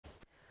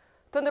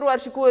Të nderuar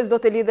shikues, do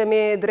të lidhemi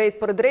drejt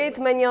për drejt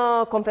me një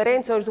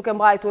konferencë që është duke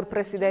mbajtur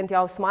Presidentja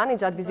Osmani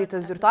gjatë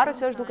vizitës zyrtare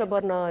që është duke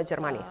bërë në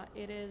Gjermani.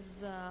 It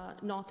is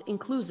not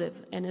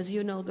inclusive, and as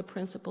you know, the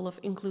principle of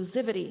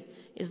inclusivity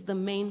is the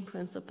main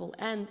principle,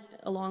 and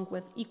along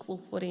with equal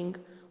footing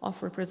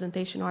of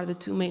representation are the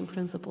two main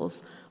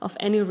principles of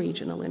any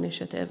regional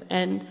initiative.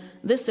 And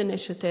this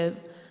initiative,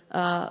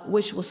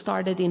 which was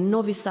started in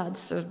Novi Sad,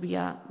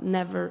 Serbia,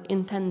 never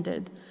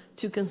intended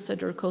to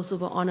consider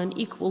Kosovo on an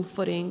equal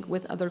footing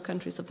with other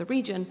countries of the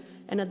region.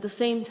 And at the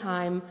same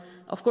time,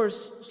 of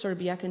course,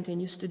 Serbia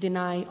continues to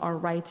deny our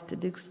right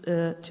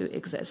to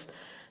exist.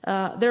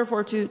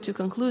 Therefore, to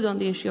conclude on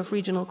the issue of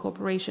regional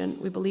cooperation,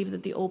 we believe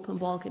that the Open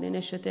Balkan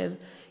Initiative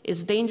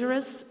is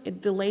dangerous,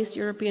 it delays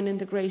European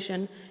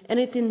integration, and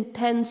it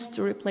intends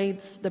to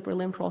replace the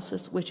Berlin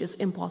process, which is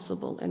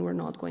impossible, and we're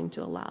not going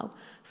to allow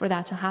for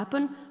that to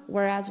happen.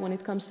 Whereas when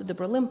it comes to the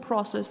Berlin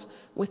process,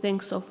 we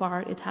think so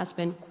far it has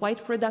been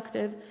quite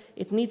productive.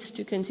 It needs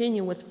to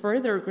continue with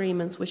further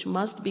agreements which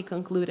must be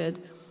concluded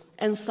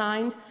and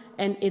signed,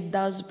 and it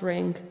does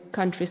bring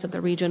countries of the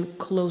region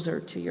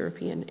closer to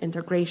European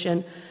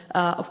integration,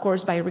 of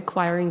course, by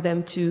requiring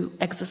them to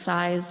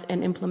exercise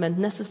and implement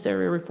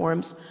necessary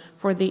reforms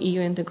for the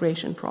EU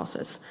integration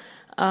process.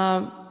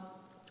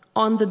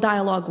 On the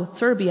dialogue with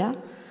Serbia,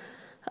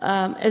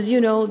 as you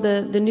know,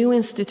 the new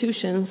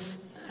institutions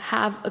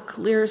have a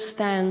clear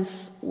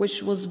stance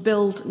which was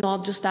built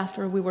not just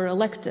after we were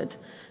elected.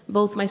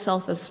 Both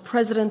myself as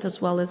president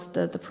as well as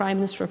the Prime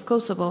Minister of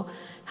Kosovo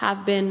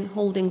have been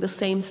holding the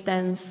same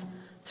stance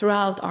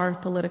throughout our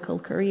political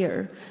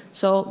career.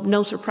 So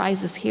no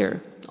surprises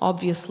here,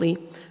 obviously.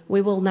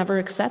 We will never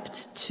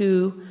accept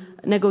to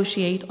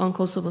negotiate on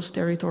Kosovo's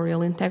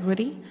territorial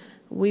integrity.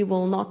 We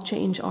will not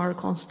change our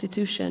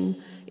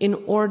constitution in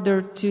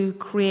order to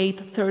create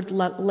third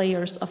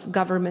layers of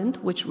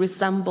government which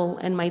resemble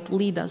and might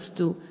lead us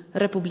to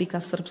Republika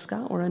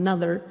Srpska or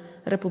another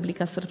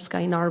Republika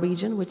Srpska in our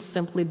region, which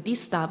simply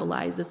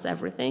destabilizes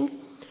everything.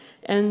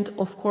 And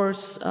of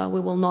course, we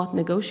will not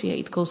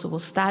negotiate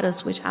Kosovo's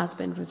status, which has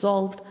been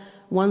resolved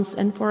once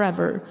and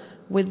forever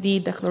with the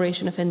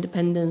Declaration of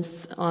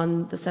Independence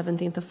on the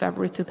 17th of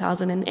February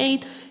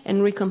 2008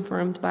 and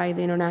reconfirmed by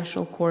the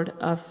International Court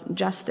of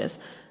Justice.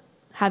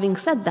 Having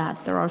said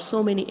that, there are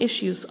so many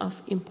issues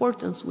of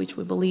importance which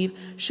we believe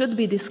should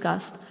be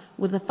discussed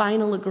with a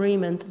final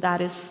agreement that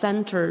is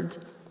centered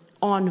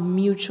on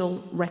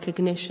mutual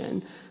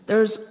recognition.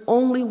 There's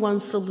only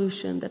one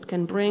solution that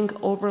can bring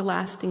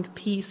everlasting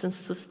peace and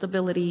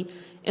stability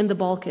in the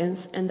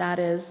Balkans, and that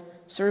is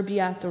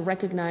Serbia to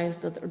recognize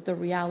the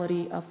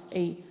reality of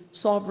a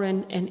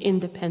sovereign and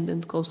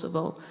independent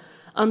Kosovo.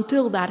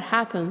 Until that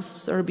happens,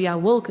 Serbia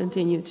will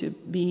continue to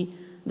be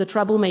the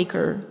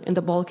troublemaker in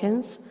the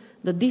Balkans,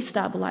 the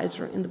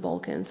destabilizer in the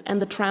Balkans,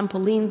 and the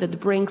trampoline that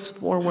brings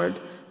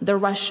forward the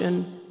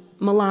Russian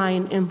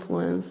malign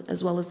influence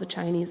as well as the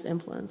Chinese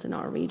influence in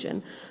our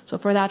region. So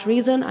for that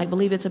reason, I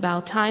believe it's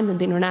about time that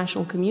the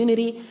international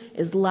community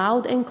is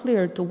loud and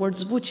clear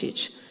towards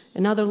Vučić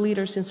and other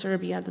leaders in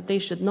Serbia that they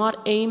should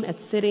not aim at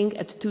sitting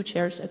at two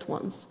chairs at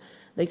once.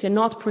 They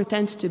cannot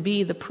pretend to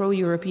be the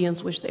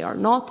pro-Europeans, which they are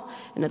not,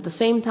 and at the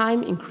same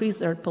time increase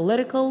their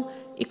political,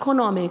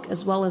 economic,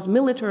 as well as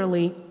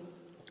military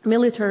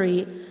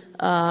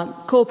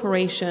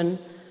cooperation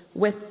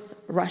with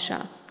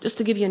Russia. Just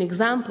to give you an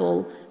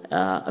example,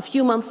 a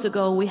few months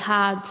ago we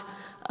had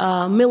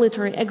a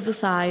military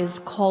exercise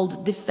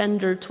called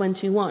Defender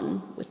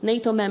 21 with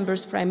NATO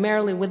members,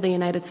 primarily with the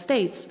United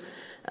States.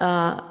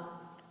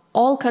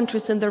 All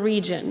countries in the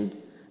region,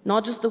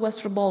 not just the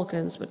Western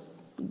Balkans, but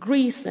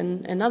Greece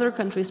and other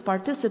countries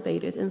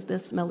participated in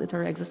this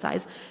military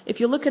exercise.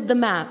 If you look at the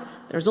map,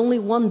 there's only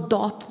one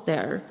dot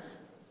there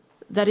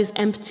that is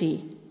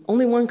empty.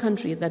 Only one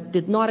country that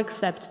did not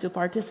accept to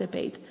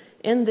participate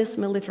in this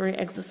military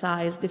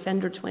exercise,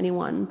 Defender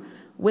 21,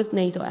 with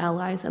NATO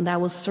allies, and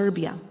that was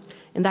Serbia.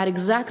 And that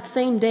exact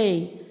same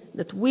day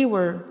that we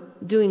were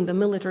doing the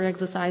military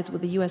exercise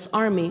with the US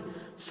Army,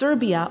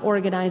 Serbia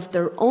organized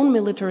their own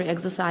military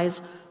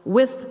exercise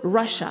with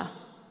Russia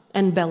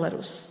and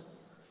Belarus,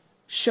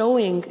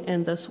 showing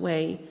in this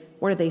way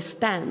where they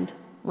stand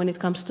when it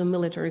comes to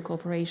military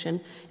cooperation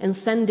and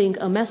sending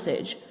a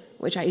message,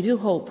 which I do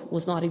hope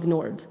was not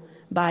ignored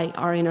by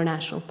our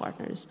international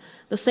partners.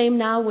 The same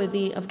now with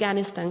the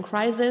Afghanistan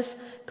crisis.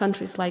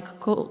 Countries like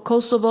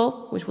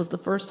Kosovo, which was the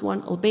first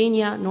one,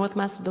 Albania, North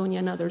Macedonia,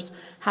 and others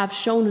have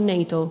shown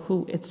NATO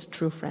who its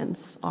true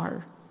friends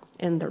are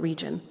in the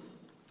region.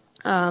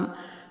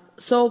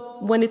 So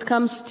when it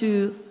comes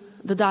to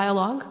the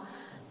dialogue,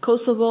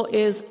 Kosovo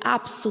is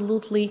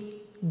absolutely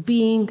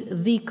being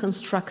the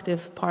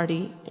constructive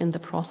party in the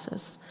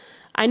process.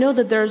 I know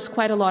that there's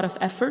quite a lot of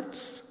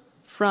efforts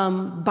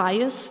from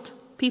biased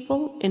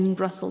people in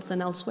Brussels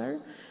and elsewhere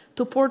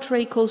to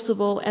portray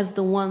Kosovo as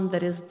the one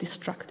that is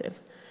destructive.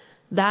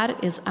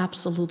 That is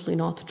absolutely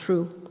not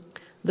true.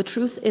 The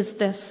truth is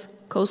this: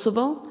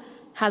 Kosovo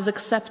has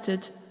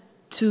accepted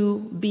to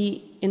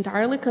be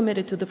entirely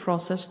committed to the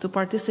process, to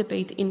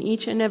participate in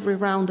each and every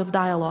round of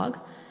dialogue,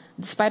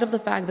 despite of the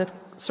fact that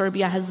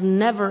Serbia has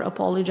never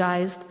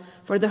apologized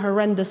for the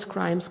horrendous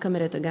crimes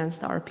committed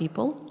against our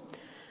people.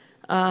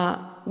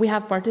 We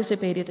have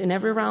participated in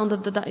every round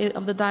of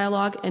the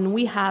dialogue, and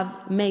we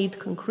have made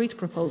concrete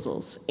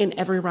proposals in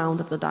every round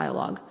of the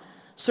dialogue.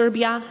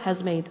 Serbia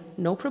has made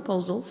no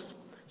proposals.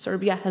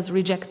 Serbia has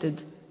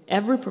rejected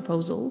every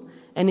proposal,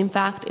 and in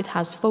fact, it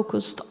has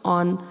focused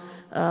on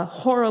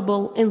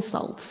horrible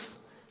insults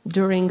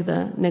during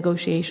the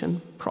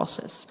negotiation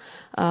process.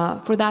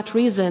 For that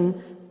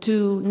reason,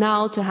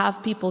 to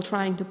have people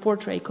trying to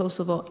portray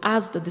Kosovo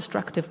as the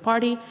destructive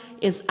party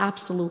is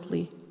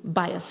absolutely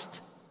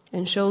biased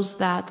and shows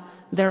that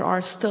there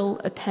are still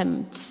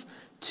attempts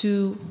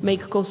to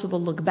make Kosovo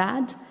look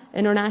bad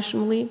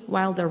internationally,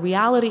 while the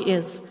reality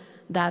is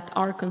that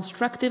our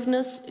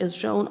constructiveness is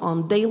shown on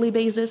a daily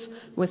basis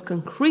with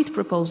concrete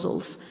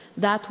proposals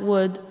that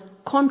would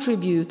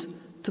contribute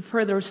to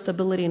further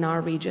stability in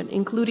our region,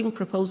 including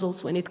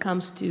proposals when it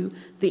comes to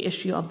the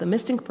issue of the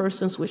missing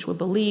persons, which we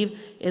believe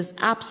is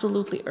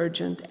absolutely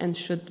urgent and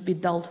should be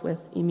dealt with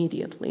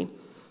immediately.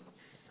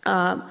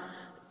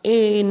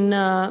 In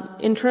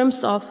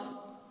terms of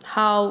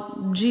how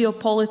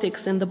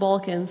geopolitics in the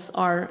Balkans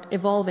are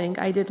evolving,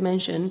 I did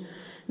mention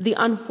the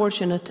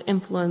unfortunate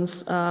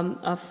influence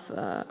of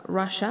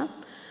Russia,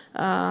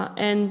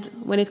 and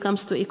when it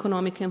comes to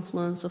economic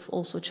influence of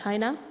also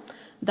China.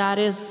 That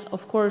is,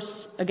 of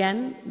course,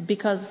 again,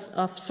 because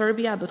of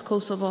Serbia, but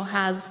Kosovo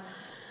has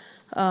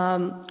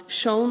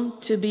shown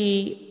to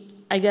be,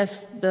 I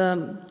guess,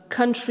 the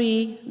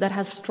country that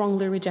has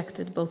strongly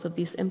rejected both of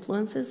these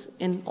influences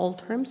in all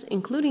terms,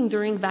 including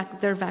during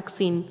their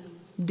vaccine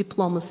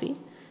diplomacy,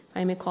 if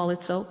I may call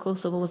it so.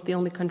 Kosovo was the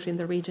only country in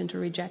the region to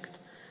reject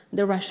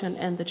the Russian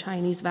and the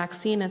Chinese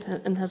vaccine,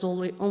 and has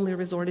only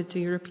resorted to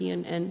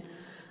European and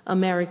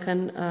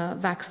American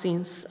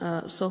vaccines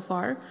so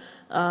far.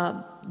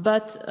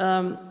 But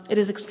it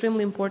is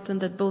extremely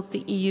important that both the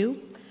EU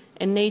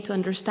and NATO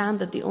understand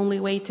that the only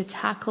way to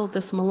tackle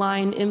this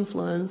malign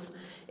influence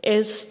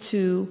is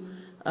to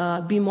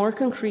be more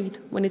concrete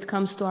when it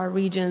comes to our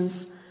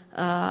region's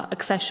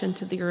accession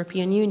to the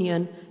European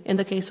Union, in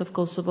the case of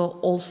Kosovo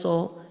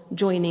also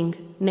joining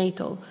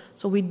NATO.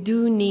 So we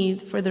do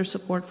need further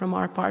support from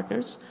our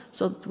partners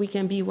so that we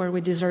can be where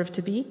we deserve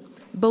to be,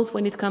 both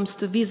when it comes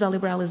to visa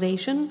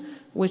liberalization,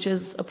 which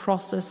is a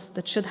process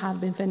that should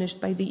have been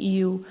finished by the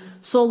EU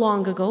so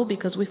long ago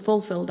because we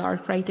fulfilled our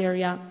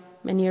criteria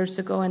many years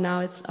ago, and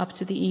now it's up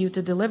to the EU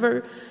to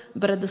deliver,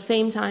 but at the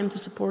same time to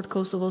support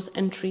Kosovo's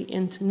entry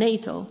into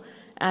NATO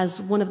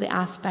as one of the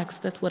aspects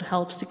that would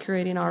help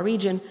security in our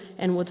region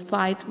and would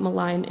fight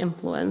malign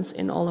influence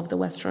in all of the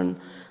Western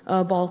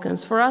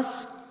Balkans. For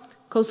us,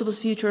 Kosovo's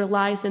future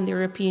lies in the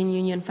European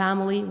Union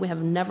family. We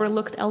have never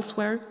looked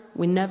elsewhere.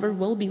 We never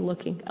will be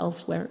looking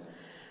elsewhere.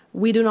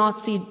 We do not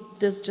see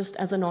this just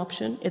as an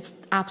option. It's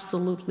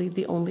absolutely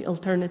the only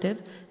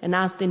alternative. And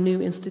as the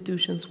new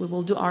institutions, we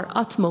will do our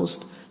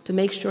utmost to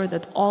make sure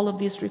that all of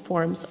these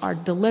reforms are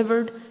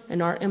delivered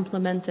and are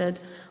implemented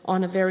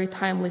on a very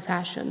timely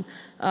fashion.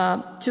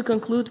 To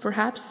conclude,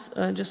 perhaps,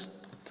 just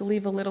to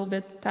leave a little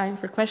bit time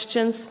for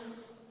questions,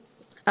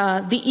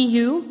 the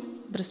EU,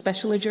 but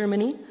especially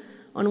Germany,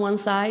 on one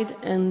side,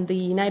 and the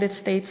United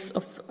States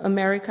of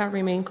America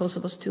remain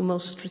Kosovo's two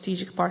most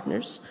strategic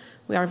partners.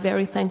 We are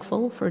very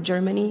thankful for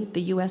Germany,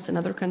 the US, and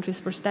other countries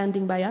for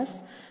standing by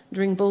us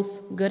during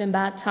both good and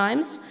bad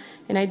times.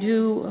 And I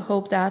do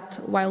hope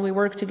that while we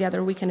work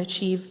together, we can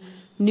achieve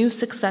new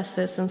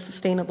successes and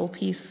sustainable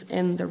peace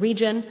in the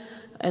region.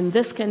 And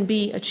this can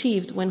be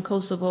achieved when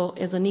Kosovo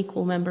is an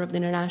equal member of the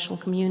international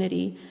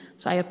community.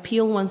 So I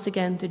appeal once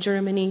again to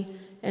Germany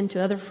and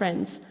to other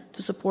friends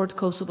to support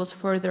Kosovo's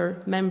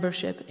further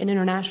membership in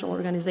international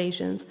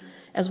organizations,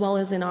 as well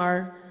as in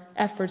our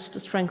efforts to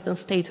strengthen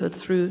statehood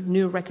through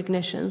new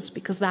recognitions,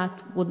 because that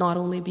would not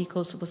only be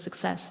Kosovo's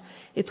success,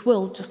 it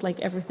will, just like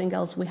everything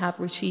else we have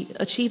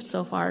achieved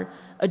so far,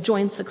 a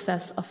joint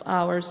success of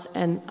ours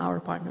and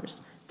our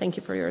partners. Thank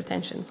you for your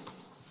attention.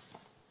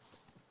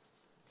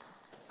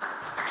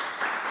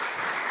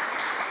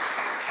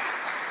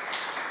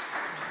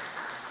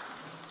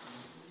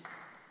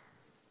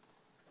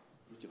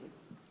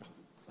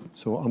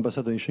 So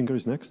Ambassador Ischinger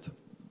is next.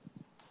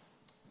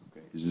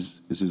 Okay. Is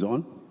this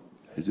on?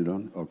 Is it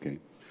on? Okay.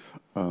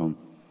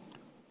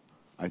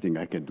 I think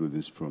I can do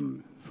this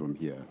from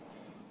here.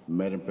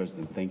 Madam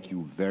President, thank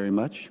you very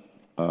much.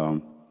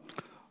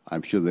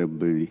 I'm sure there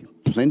will be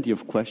plenty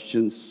of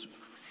questions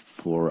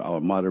for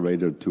our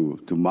moderator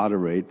to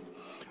moderate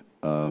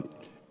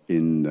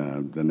in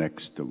the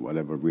next,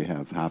 whatever we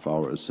have, half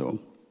hour or so.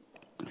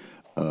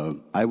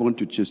 I want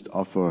to just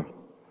offer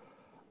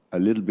a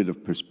little bit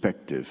of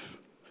perspective,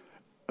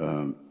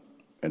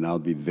 and I'll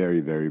be very,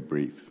 very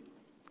brief.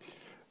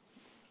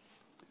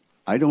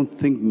 I don't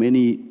think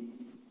many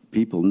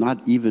people,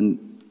 not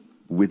even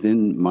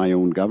within my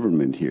own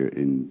government here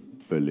in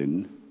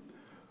Berlin,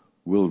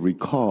 will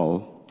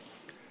recall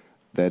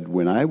that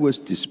when I was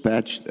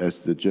dispatched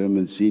as the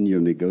German senior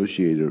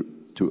negotiator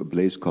to a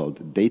place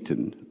called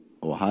Dayton,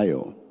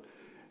 Ohio,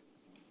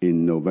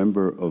 in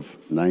November of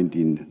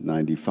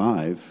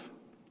 1995,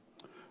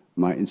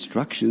 my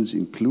instructions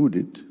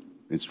included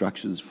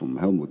instructions from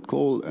Helmut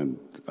Kohl and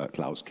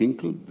Klaus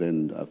Kinkel,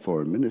 then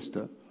foreign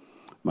minister.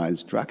 My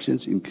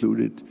instructions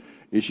included,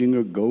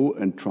 Ischinger, go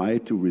and try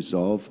to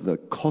resolve the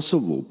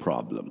Kosovo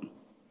problem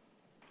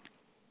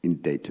in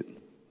Dayton.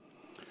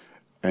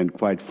 And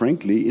quite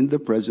frankly, in the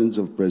presence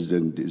of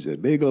President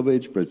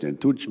Izetbegovic, President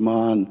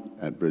Tudjman,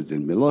 and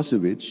President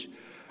Milosevic,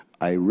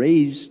 I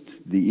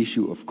raised the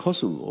issue of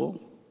Kosovo,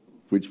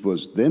 which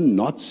was then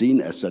not seen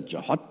as such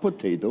a hot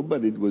potato,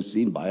 but it was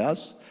seen by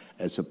us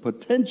as a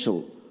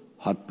potential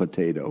hot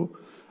potato,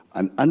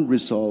 an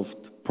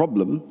unresolved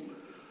problem.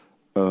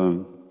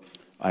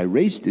 I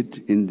raised it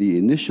in the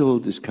initial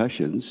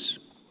discussions,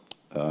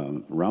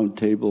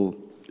 roundtable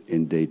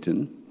in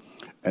Dayton,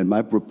 and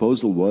my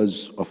proposal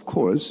was, of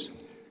course,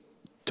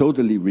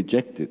 totally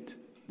rejected.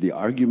 The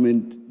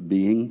argument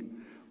being,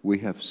 we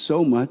have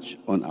so much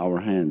on our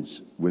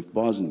hands with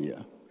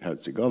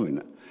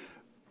Bosnia-Herzegovina,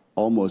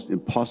 almost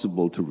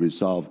impossible to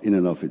resolve in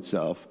and of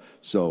itself.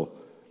 So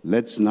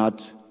let's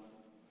not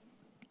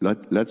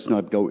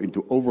go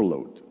into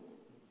overload.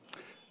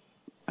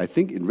 I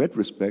think in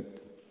retrospect,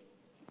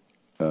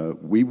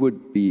 we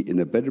would be in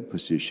a better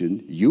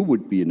position, you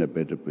would be in a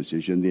better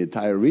position, the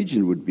entire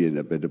region would be in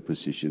a better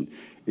position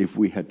if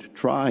we had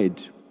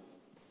tried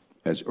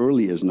as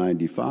early as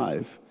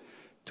 '95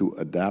 to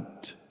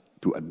adopt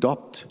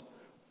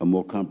a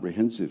more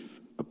comprehensive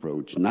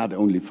approach, not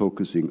only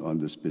focusing on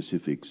the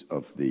specifics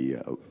of the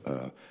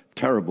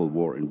terrible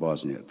war in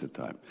Bosnia at the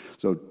time.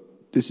 So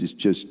this is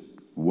just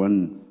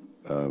one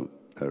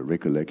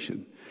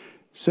recollection.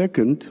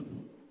 Second,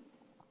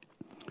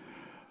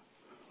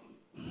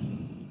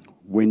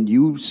 when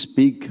you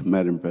speak,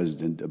 Madam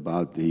President,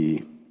 about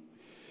the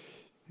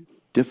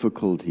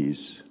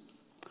difficulties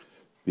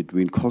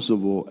between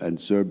Kosovo and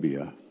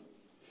Serbia,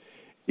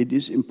 it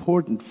is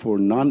important for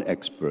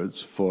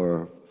non-experts,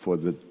 for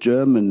the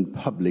German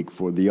public,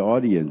 for the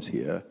audience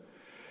here,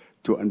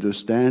 to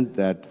understand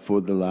that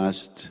for the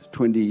last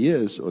 20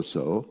 years or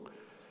so,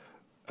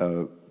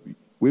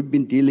 we've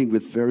been dealing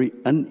with very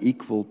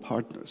unequal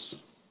partners.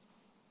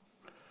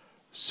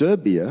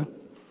 Serbia,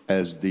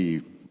 as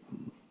the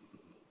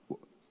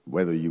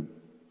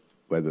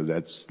whether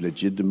that's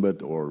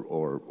legitimate or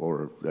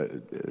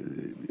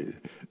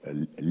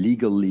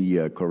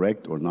legally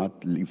correct or not,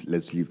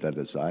 let's leave that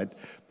aside.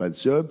 But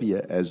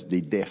Serbia, as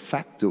the de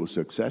facto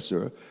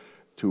successor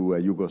to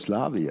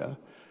Yugoslavia,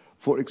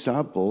 for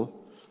example,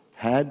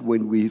 had,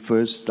 when we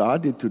first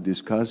started to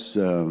discuss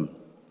a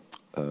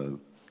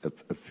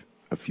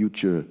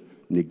future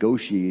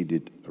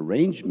negotiated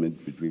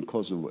arrangement between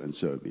Kosovo and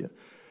Serbia,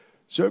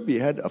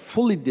 Serbia had a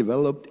fully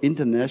developed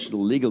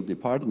international legal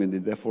department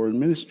in their foreign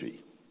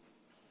ministry.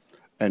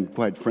 And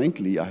quite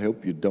frankly, I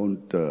hope you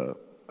don't,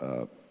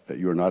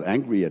 you're not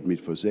angry at me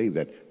for saying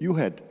that, you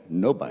had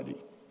nobody.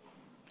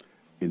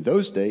 In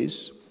those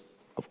days,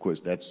 of course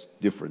that's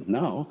different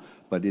now,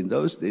 but in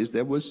those days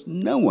there was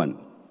no one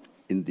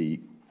in the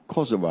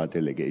Kosovo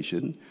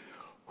delegation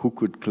who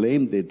could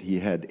claim that he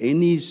had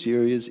any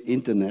serious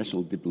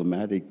international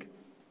diplomatic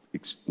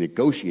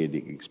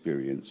negotiating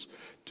experience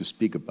to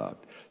speak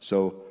about.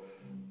 So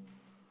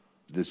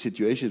the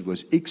situation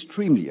was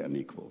extremely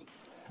unequal.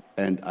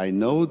 And I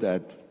know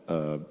that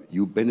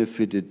you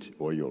benefited,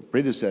 or your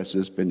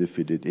predecessors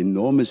benefited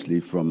enormously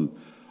from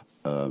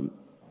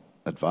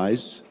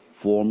advice,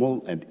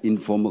 formal and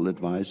informal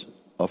advice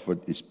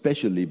offered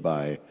especially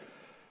by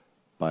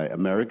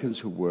Americans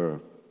who were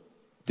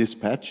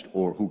dispatched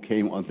or who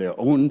came on their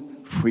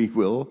own free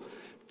will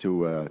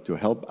to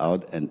help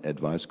out and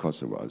advise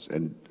Kosovars.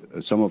 And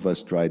some of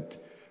us tried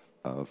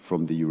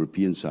from the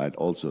European side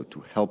also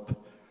to help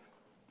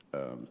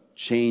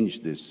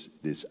change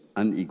this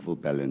unequal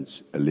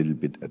balance a little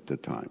bit at the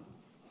time.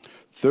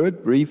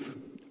 Third brief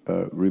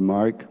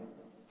remark.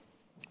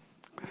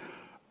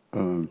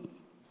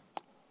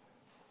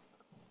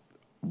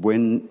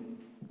 When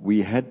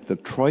we had the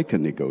Troika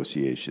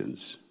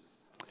negotiations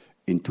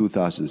in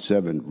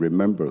 2007,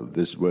 remember,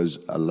 this was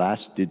a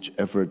last-ditch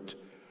effort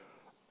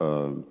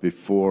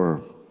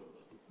before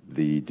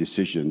the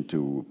decision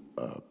to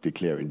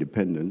declare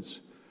independence,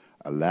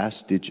 a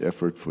last-ditch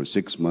effort for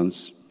 6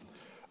 months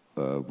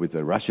with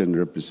a Russian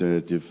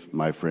representative,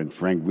 my friend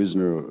Frank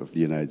Wisner of the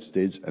United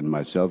States, and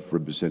myself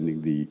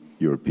representing the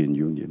European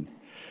Union.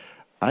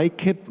 I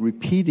kept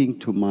repeating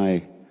to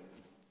my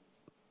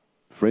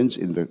friends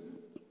in the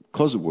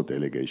Kosovo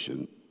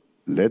delegation,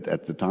 led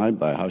at the time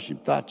by Hashim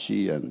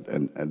Thaçi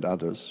and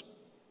others,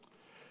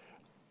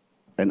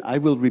 and I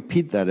will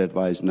repeat that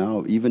advice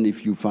now, even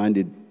if you find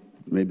it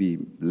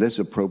maybe less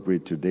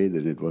appropriate today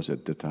than it was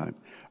at the time.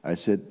 I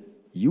said,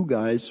 you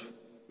guys,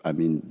 I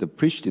mean the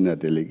Pristina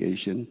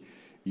delegation,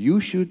 you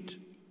should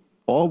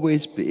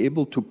always be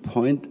able to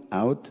point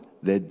out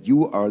that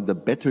you are the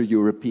better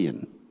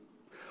European.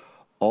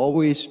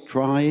 Always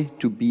try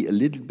to be a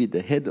little bit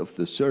ahead of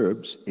the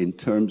Serbs in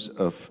terms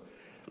of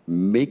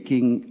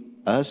making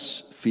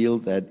us feel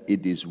that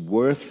it is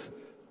worth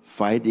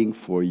fighting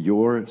for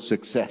your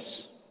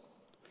success.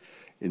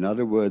 In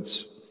other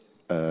words,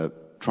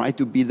 try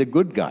to be the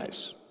good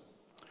guys.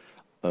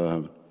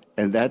 And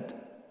that,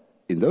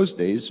 in those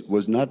days,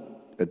 was not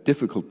a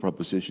difficult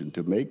proposition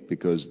to make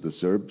because the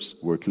Serbs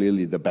were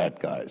clearly the bad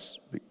guys.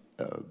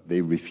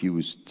 They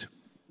refused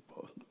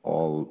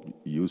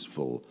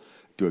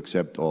to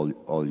accept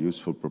all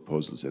useful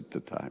proposals at the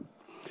time.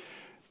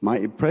 My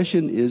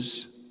impression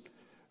is,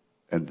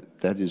 and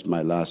that is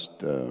my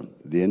the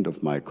end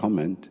of my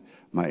comment,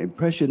 my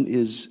impression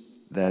is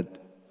that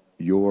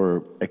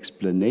your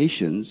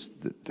explanations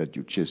that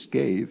you just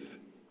gave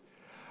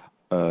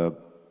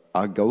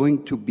are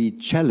going to be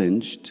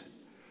challenged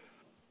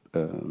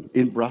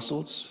in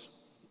Brussels,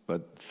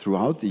 but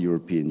throughout the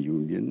European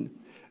Union,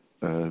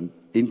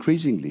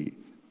 increasingly.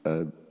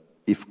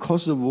 If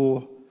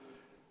Kosovo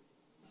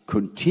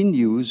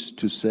continues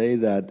to say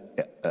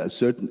that a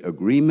certain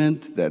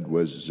agreement that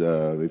was,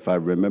 if I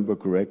remember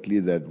correctly,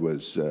 that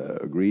was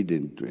agreed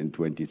in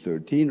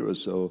 2013 or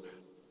so,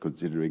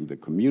 considering the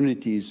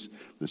communities,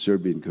 the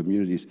Serbian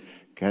communities,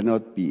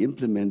 cannot be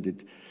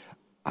implemented,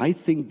 I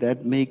think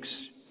that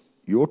makes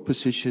your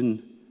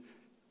position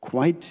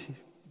quite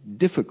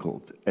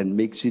difficult and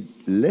makes it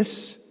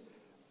less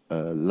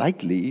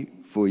likely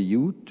for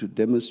you to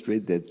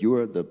demonstrate that you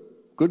are the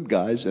good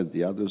guys and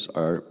the others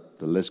are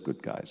the less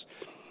good guys.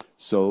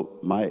 So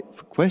my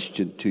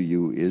question to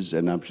you is,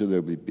 and I'm sure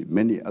there will be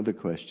many other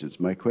questions,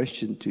 my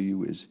question to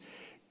you is,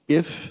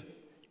 if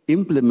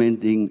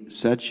implementing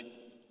such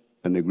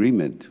an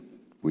agreement,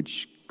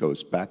 which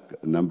goes back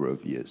a number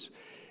of years,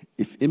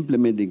 if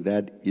implementing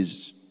that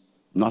is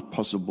not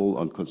possible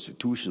on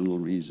constitutional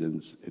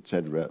reasons,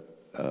 etc.,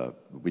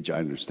 which I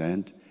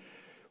understand,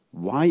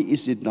 why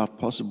is it not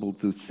possible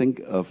to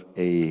think of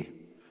a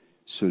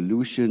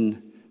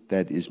solution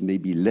that is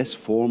maybe less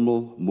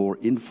formal, more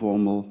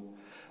informal,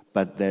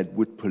 but that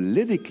would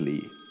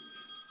politically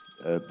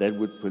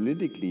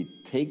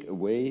take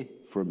away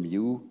from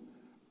you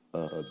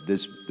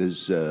this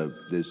excuse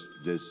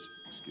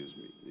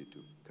me, need to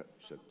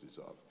shut this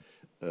off.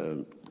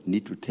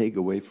 Need to take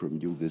away from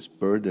you this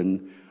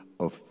burden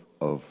of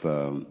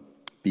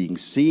being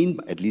seen,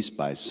 at least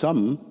by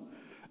some,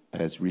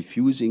 as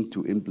refusing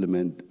to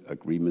implement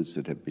agreements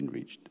that have been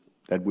reached.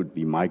 That would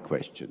be my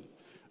question,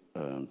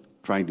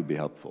 trying to be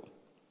helpful.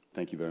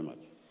 Thank you very much.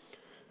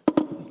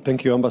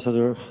 Thank you,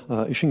 Ambassador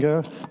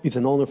Ischinger. It's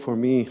an honor for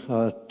me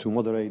to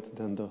moderate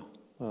then the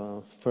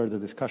further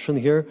discussion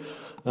here.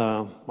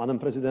 Madam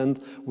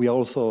President, we are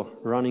also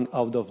running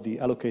out of the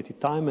allocated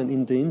time, and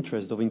in the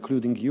interest of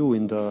including you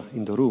in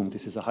the room,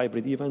 this is a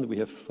hybrid event. We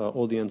have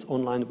audience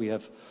online. We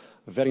have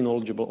a very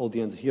knowledgeable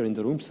audience here in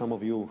the room. Some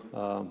of you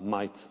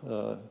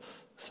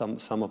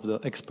some of the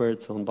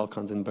experts on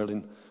Balkans in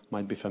Berlin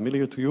might be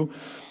familiar to you.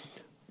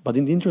 But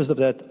in the interest of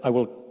that, I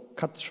will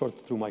cut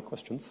short through my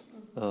questions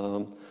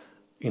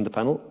in the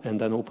panel and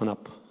then open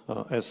up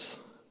as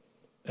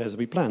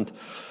we planned.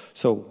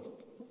 So,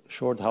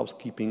 short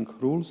housekeeping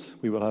rules.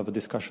 We will have a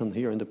discussion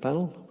here in the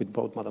panel with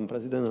both Madam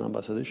President and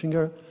Ambassador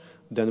Ischinger.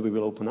 Then we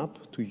will open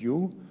up to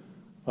you.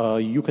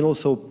 You can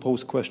also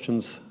pose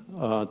questions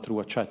through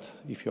a chat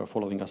if you are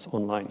following us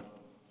online.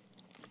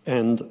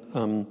 And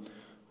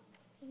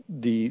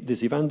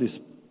this event is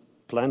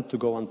planned to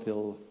go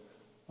until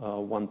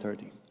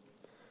 1:30.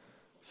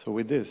 So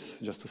with this,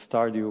 just to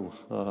start you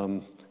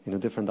in a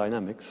different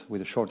dynamics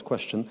with a short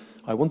question,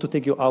 I want to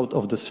take you out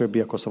of the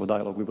Serbia-Kosovo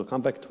dialogue. We will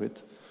come back to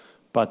it.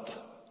 But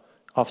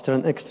after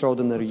an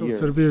extraordinary year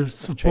of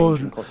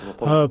change in Kosovo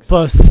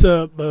politics,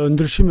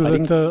 ndryshimeve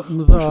të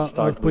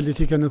mëdha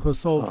politike në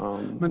Kosovë,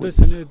 mendoj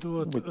se ne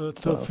duhet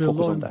të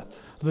fillojmë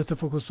dhe të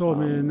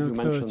fokusohemi në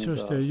këtë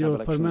çështje. Jo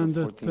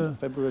përmendet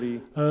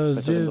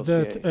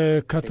zgjedhjet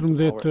e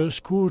 14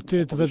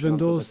 shkurtit,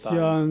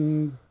 vetëvendosja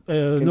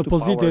në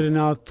pozitin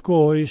e atë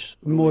kohë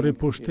mori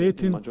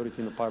pushtetin,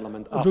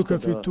 duke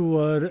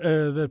fituar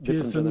edhe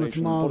pjesën më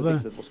të madhe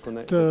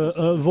të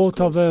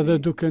votave dhe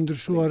duke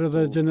ndryshuar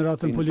edhe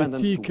gjeneratën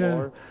politike,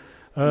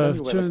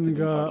 që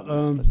nga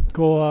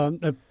koha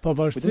e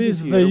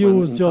pavarësisë dhe ju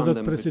zgjodhet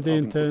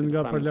presidente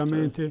nga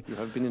parlamenti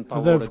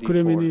dhe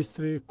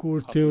kryeministri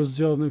Kurti u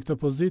zgjodh në këtë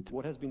pozitë.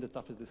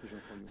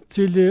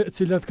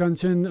 Cilat kanë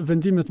qenë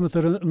vendimet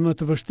më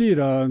të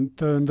vështira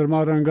të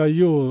ndërmarra nga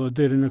ju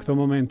deri në këtë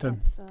momente?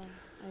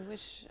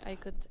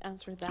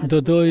 Do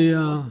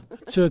doja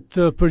që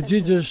të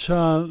përgjigjesh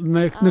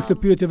në këtë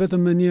pyetje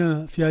vetëm me një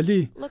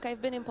fjali.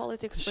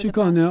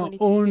 Shikoni,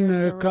 unë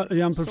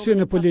jam përfshirë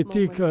në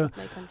politikë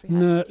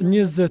në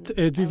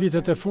 22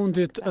 vitet e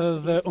fundit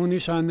dhe unë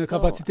isha në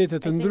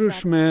kapacitetet të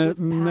ndryshme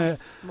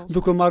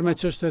duke marrë me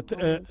çështjet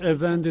e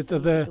vendit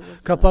dhe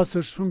ka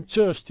pasur shumë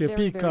çështje,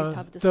 pika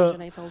të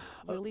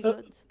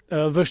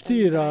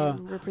vështira,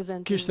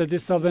 kishte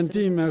disa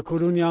vendime kur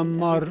unë jam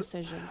marrë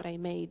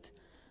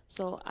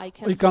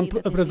I kam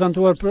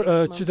prezentuar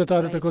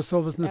qytetarët e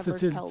Kosovës në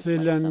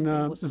secilën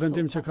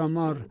vendim që ka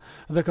marrë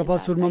dhe ka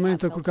pasur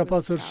momente kur ka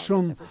pasur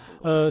shumë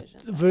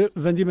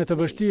vendime të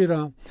vështira,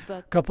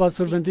 ka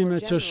pasur vendime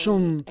që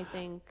shumë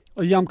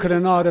jam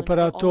krenare për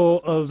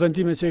ato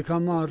vendime që I ka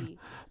marrë,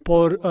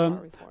 por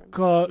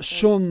ka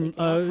shumë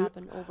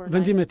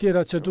vendime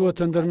tjera që duhet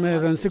të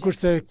ndërmerren,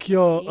 sikurse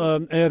kjo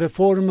e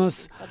reformës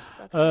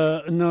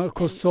në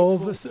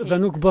Kosovë dhe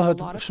nuk bëhet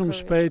shumë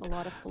shpejt.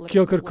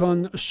 Kjo kërkon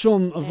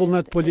shumë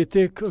vullnet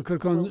politik,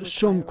 kërkon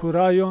shumë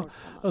kurajo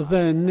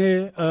dhe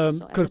ne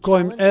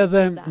kërkojmë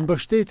edhe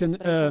mbështetjen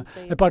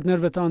e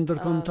partnerëve tanë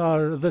ndërkombëtar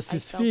dhe si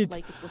sfidë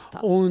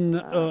unë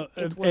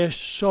e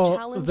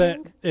shoh dhe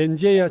e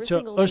ndjeja që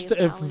është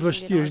e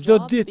vështirë. Çdo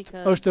ditë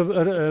është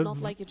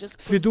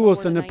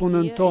sfiduese në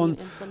punën tonë,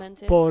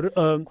 por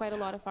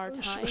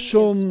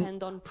shumë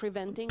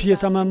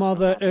pjesa më e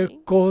madhe e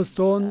kohës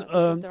tonë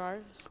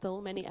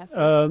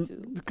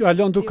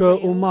kalon duke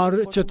u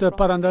marrë që të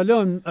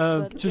parandalojmë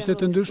çështje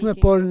të ndryshme,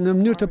 por në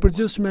mënyrë të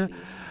përgjithshme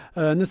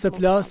nëse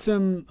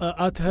flasim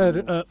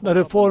atëherë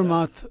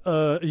reformat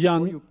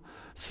janë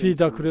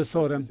sfida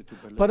kryesore.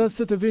 Para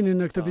se të vini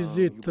në këtë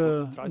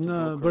vizitë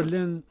në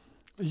Berlin,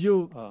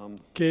 ju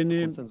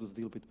keni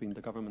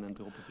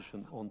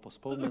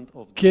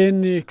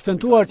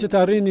akcentuar që të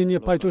arrini një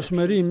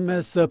pajtueshmëri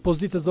mes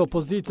pozitës dhe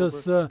opozitës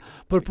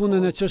për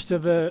punën e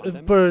çështjeve,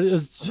 për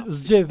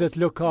zgjedhjet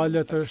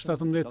lokale të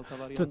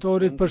 17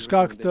 tetorit për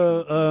shkak të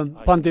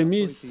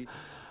pandemisë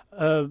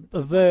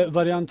dhe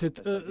variantit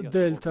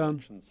Delta.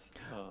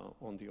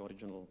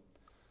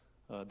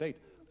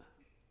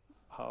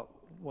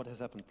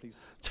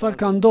 Çfarë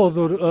ka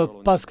ndodhur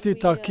pas këtij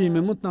takimi?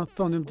 Mund të na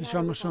thonim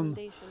diçka më shumë?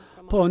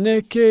 Po,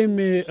 ne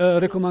kemi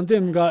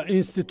rekomandim nga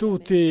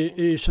Instituti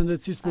i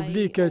Shëndetësisë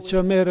Publike që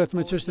merret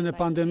me çështjen e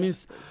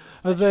pandemisë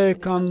dhe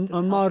kam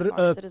marrë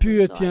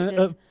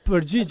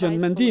përgjigjen,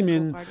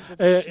 mendimin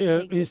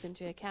e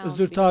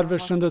zyrtarëve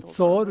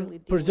shëndetësor,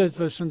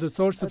 përgjegjësve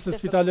shëndetësor, sepse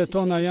spitalet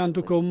tona janë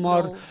duke u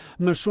marrë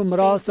me shumë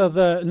raste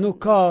dhe nuk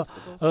ka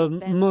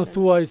më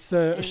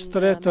thuajse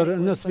shtretër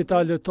në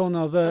spitalet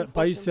tona dhe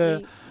pajisje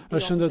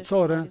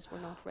shëndetësore.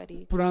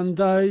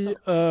 Prandaj,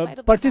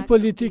 partitë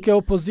politike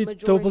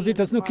të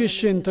opozitës nuk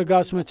ishin të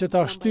gatshme që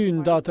ta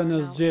shtyjnë datën e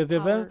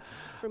zgjedhjeve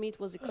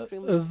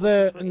dhe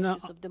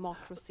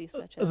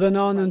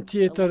në anën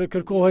tjetër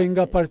kërkohej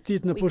nga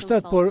partitë në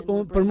pushtet, por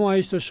për mua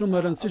ishte shumë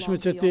e rëndësishme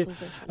që ti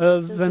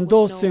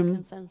vendosim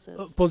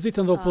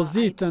pozitën dhe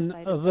opozitën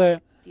dhe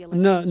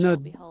në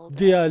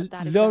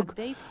dialog,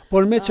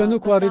 por me që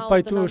nuk u arrit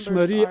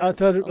pajtueshmëri,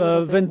 atëherë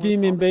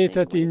vendimi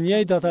mbetet i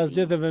njëjtë, data e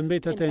zgjedhjeve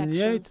mbetet e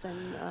njëjtë.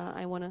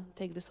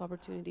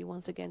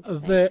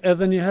 Dhe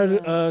edhe një herë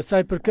sa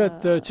i përket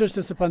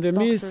çështjes së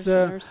pandemisë,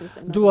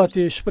 dua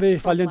t'i shpreh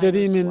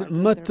falënderimin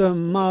më të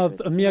madh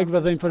mjekëve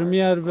dhe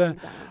infermierëve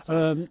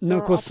në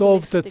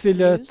Kosovë, të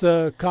cilët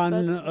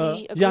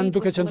janë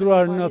duke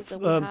qëndruar në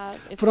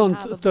front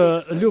të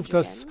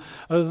luftës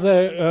dhe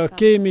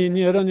kemi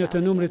një rënje të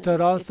numrit të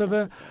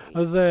rasteve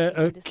dhe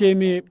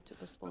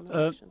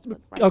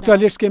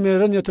aktualisht kemi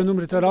rënje të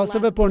numrit të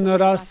rasteve, por në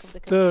rast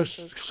të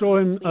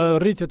shohim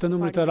rritje të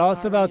numrit të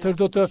rasteve, atëherë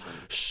do të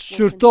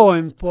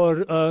shqyrtojmë, por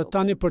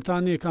tani për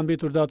tani ka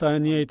mbetur data e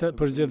njëjtë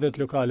për zgjedhjet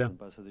lokale.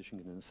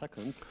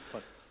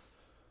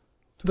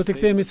 Do të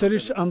kthehemi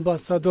sërish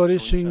ambasadori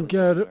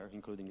Shinger,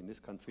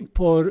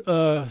 por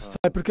sa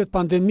i përket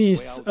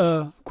pandemisë,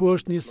 ku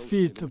është një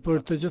sfidë për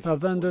të gjitha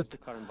vendet,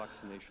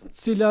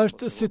 cila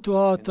është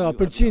situata,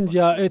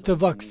 përqindja e të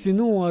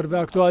vaksinuarve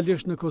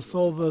aktualisht në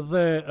Kosovë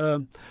dhe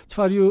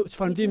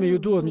çfarë ndihmë ju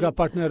duhet nga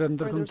partnerët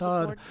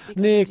ndërkombëtar?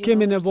 Ne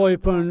kemi nevojë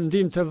për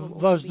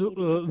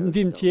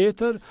ndihmë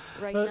tjetër,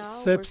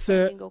 sepse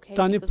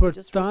tani për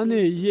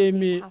tani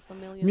jemi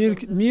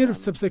mirë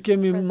sepse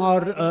kemi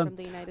marrë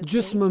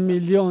gjysmë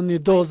milioni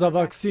doza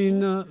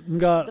vaksinë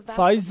nga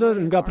Pfizer,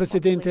 nga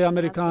presidenti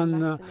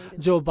amerikan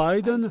Joe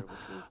Biden.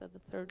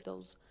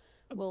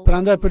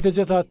 Prandaj për të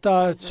gjitha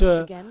ata që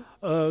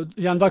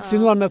janë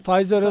vaksinuar me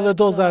Pfizer, edhe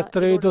doza e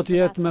tretë do të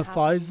jetë me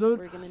Pfizer,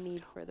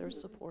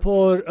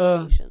 por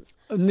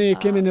ne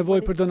kemi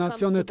nevojë për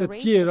donacione të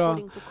tjera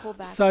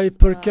sa i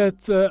përket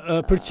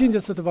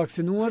përqindjes së të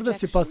vaksinuarve,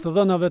 sipas të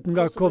dhënave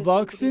nga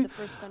Covaxi.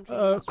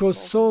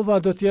 Kosova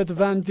do të jetë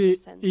vendi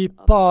i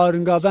parë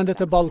nga vendet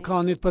e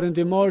Ballkanit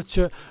perëndimor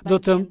që do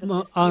të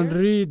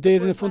arrijë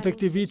deri në fund të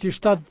këtij viti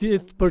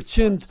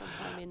 70%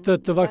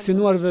 të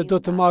vaksinuarve do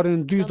të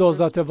marrin 2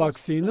 doza të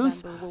vaksinës.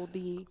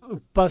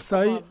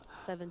 Pastaj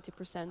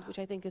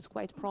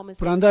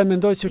prandaj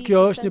mendoj që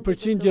kjo është një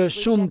përqindje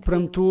shumë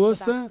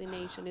premtuese,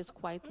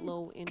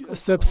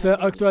 sepse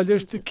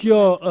aktualisht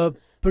kjo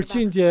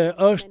përqindje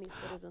është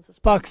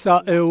paksa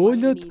e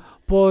ulët,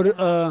 por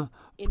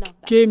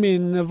kemi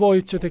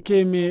nevojë që të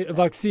kemi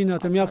vaksina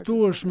të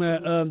mjaftueshme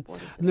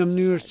në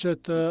mënyrë që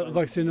të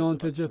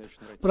vaksinohen të gjithë.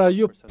 Pra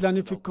ju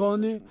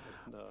planifikoni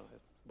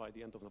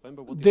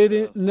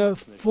deri në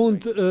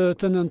fund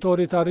të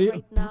nëntorit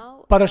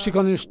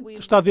parashikoni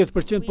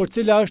 70%, por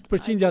cila është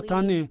përqindja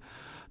tani?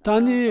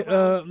 Tani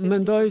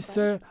mendoj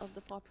se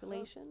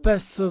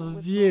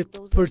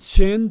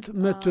 50%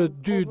 me të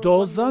 2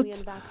 dozat,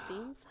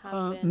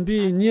 mbi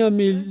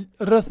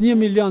rreth 1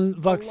 milion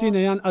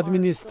vaksine janë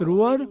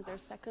administruar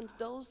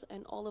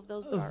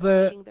dhe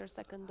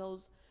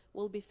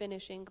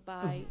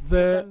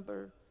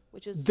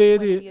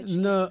deri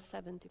në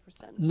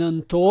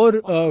nëntor,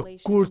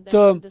 kur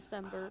të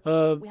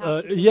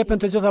jepen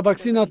të gjitha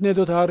vaksinat, ne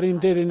do të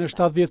arrijmë deri në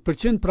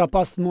 70%, pra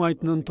pas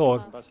muajit nëntor.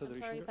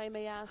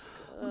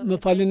 Më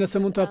falni, nëse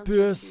mund të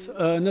pyes,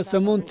 nëse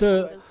mund të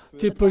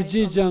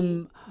përgjigjem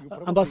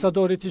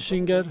ambasadorit i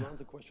Shinger,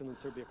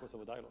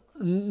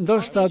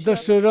 ndoshta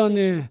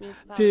dëshironi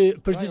të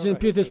përgjigjen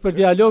pyetjes për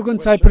dialogun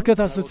saj për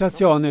këtë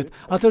asociacionit.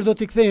 Atëherë do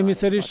t'i kthehemi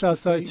sërish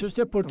asaj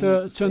çështje për të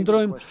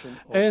qëndrojmë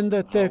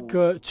ende tek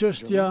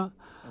çështja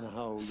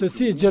se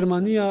si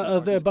Gjermania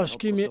dhe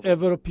Bashkimi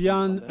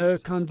Evropian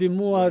kanë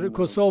ndihmuar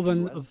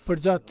Kosovën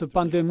përgjatë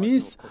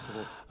pandemisë,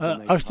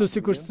 ashtu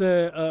sikur se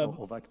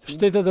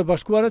Shtetet e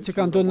Bashkuara që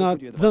kanë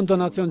dhënë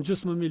donacion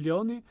gjysmë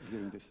milioni.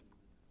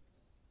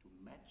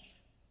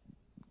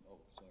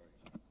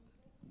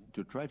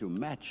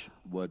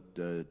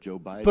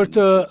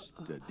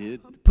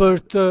 Për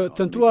të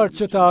tentuar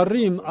që të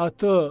arrijmë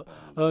atë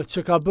që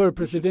ka bërë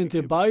presidenti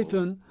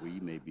Biden,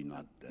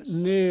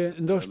 ne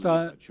ndoshta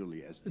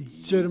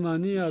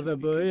Gjermania dhe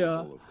BE-ja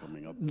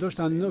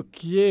ndoshta nuk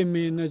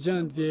jemi në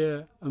gjendje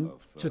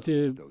që të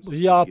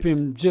japim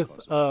gjithë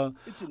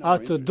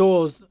atë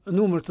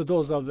numër të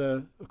dozave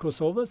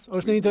Kosovës.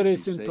 Është në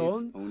interesin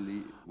tonë.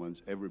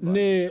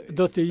 Ne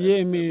do të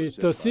jemi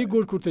të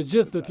sigurt kur të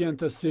gjithë do të jenë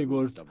të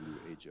sigurt.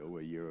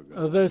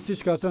 Dhe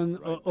siç ka thënë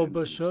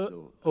OBSH,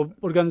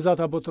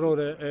 Organizata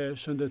Botërore e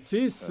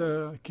Shëndetësisë,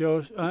 kjo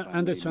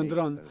ende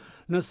qëndron.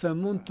 Nëse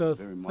mund të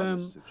them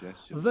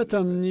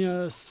vetëm një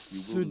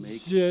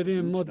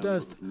sugjerim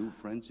modest,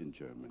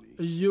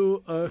 ju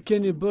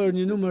keni bërë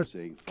një numër,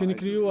 keni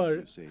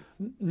krijuar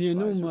një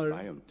numër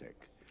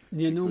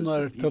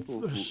të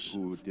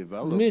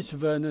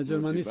miqve në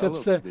Gjermani,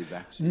 sepse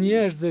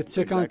njerëzit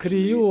që kanë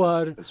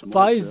krijuar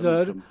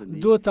Pfizer,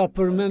 duhet ta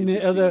përmendni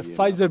edhe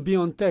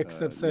Pfizer-BioNTech,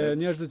 sepse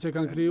njerëzit që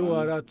kanë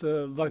krijuar atë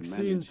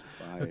vaksinë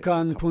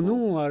kanë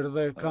punuar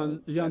dhe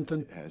janë të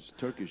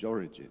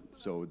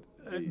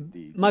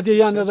madje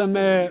janë edhe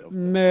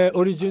me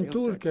origjinë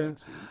turke,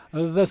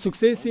 dhe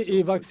suksesi i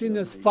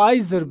vaksinës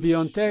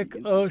Pfizer-BioNTech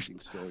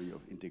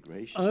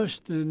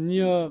është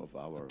një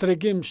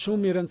tregim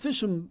shumë i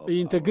rëndësishëm i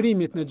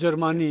integrimit në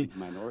Gjermani.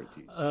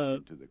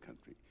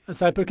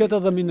 Sa i përket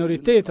edhe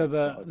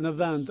minoriteteve në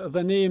vend,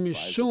 dhe ne jemi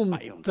shumë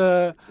të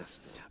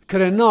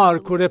krenar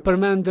kur e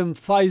përmendim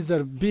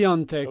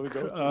Pfizer-BioNTech,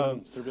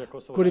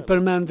 kur i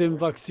përmendim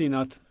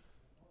vaksinat.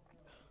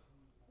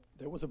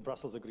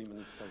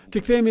 Të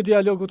kthehemi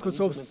dialogut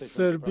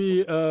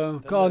Kosovë-Serbi,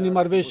 ka një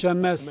marrëveshje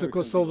mes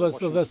Kosovës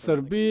dhe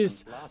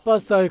Serbisë,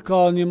 pastaj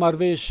ka një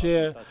marrëveshje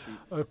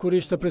kur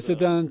ishte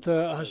president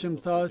Hashim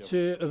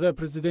Thaçi dhe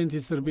presidenti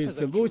i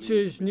Serbisë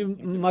Vučić, një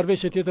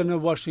marrëveshje tjetër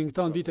në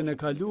Washington vitin e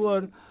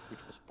kaluar.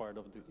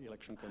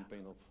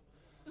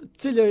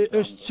 Cili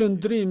është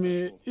qëndrimi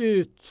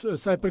yt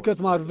sa i përket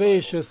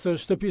marrëveshjes së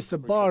shtëpisë së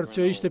bardhë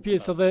që ishte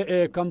pjesë edhe e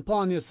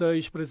kampanjës së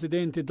ish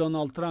presidenti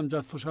Donald Trump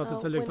gjatë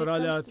fushatës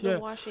elektorale atje.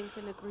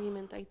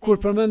 Kur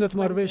përmendet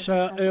marrëveshja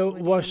e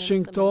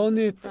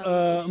Washingtonit,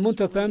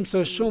 mund të them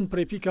se shumë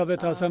prej pikave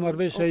të asaj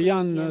marrëveshje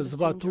janë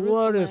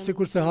zbatuar,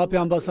 sikurse hapja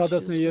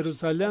ambasadës në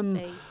Jerusalem,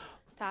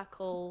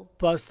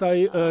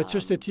 pastaj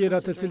çështje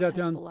tjera të cilat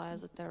janë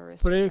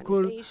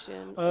prekur,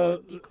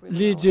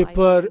 ligji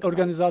për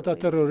organizata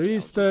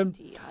terroriste,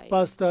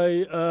 pastaj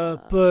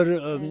për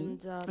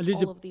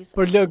ligji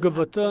për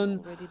LGBT-n,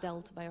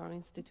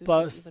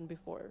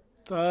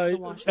 pastaj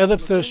edhe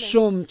pse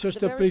shumë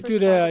çështje prej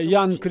tyre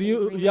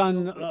janë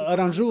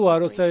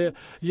aranjuar ose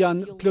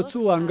janë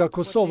plotësuar nga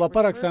Kosova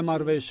para kësaj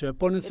marrëveshje,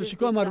 por nëse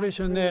shikojmë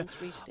marrëveshjen e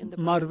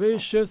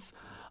marrëveshjes,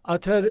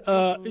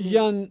 atëherë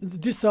janë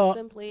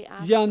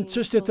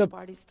çështje të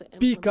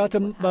pika të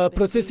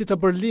procesit të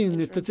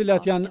Berlinit, të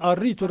cilat janë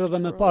arritur edhe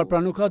më parë, pra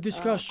nuk ka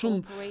diçka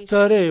shumë të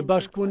re,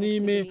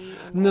 bashkëpunimi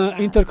në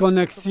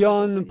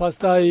interkoneksion,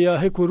 pastaj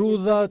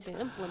hekurudhat,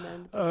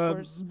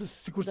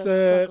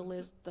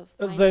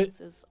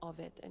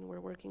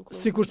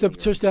 sikurse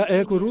çështja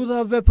e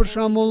hekurudhave për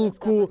shembull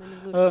ku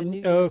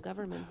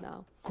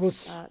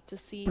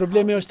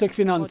problemi është tek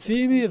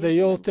financimi dhe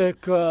jo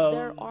tek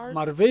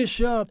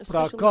marrëveshja,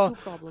 pra ka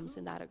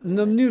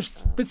në mënyrë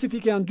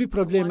specifike janë dy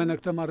probleme në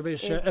këtë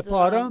marrëveshje. E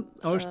para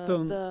është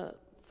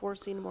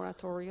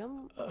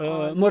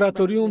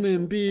moratoriumi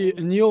mbi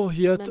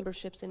njohjet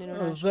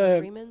dhe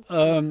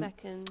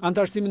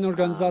antarësimin në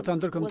organizata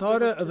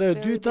ndërkombëtare, dhe e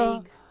dyta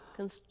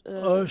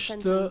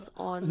është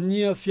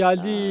një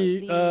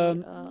fjali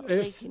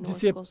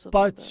disi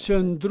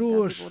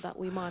paqëndruesh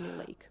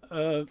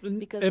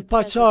e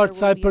paqartë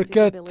sa i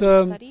përket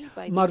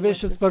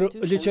marrëveshjes për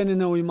liçenin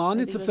e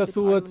Ujmanit, sepse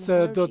thuhet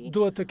se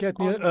duhet të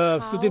ketë një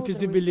studim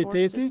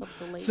fizibiliteti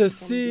se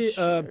si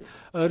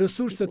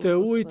resurset e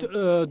ujit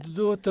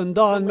duhet të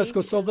ndahen mes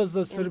Kosovës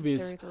dhe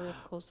Serbisë.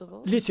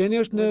 Liçeni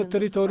është në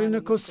territorin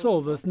e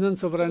Kosovës, nën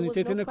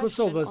sovranitetin e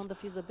Kosovës.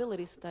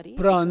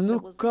 Pra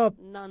nuk ka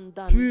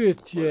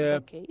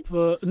pyetje,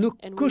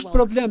 nuk është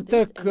problem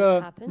tek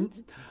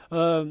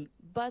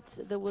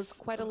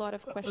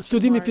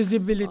studimi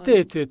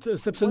fizibilitetit,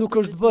 sepse nuk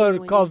është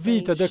bërë ka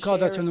vite,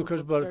 dekada që nuk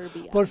është bërë.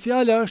 Por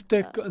fjala është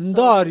tek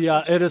ndarja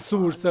e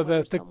resurseve,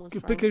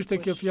 pikërisht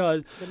tek kjo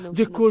fjalë.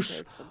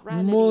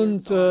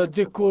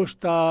 Dikush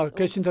ta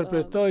keq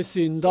interpretoj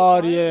si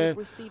ndarje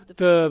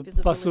të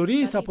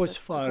pasurisë apo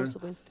çfarë.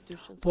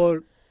 Por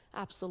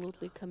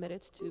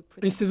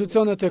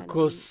institucionet e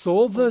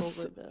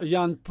Kosovës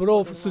janë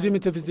prof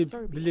studimit të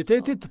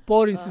vizibilitetit,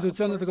 por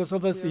institucionet e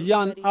Kosovës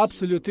janë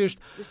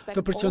absolutisht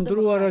të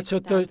përqendruara që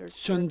të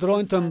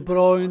qëndrojnë të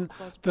mbrojnë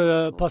të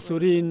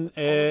pasurinë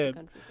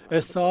e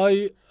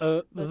saj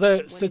dhe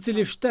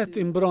secili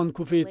shtet i mbron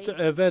kufit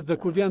e vet dhe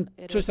kur vjen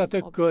çështja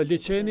tek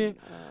liçeni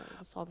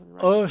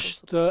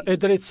është e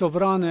drejtë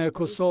sovrane e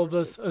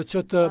Kosovës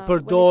që të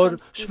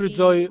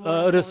shfrytëzoj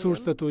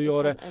resurset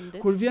ujore.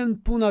 Kur vjen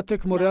puna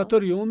tek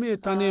moratoriumi,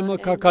 tani më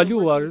ka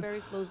kaluar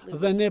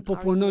dhe ne po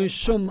punojmë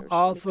shumë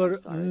afër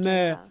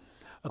me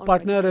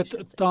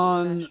partnerët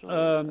tanë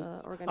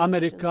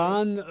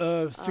Amerikanë,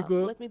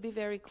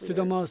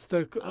 sidomos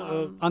tek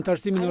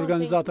antarësimin e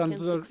organizatave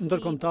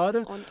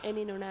ndërkombëtare,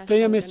 të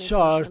jemi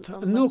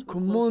qartë,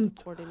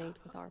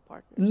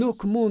 nuk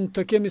mund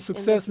të kemi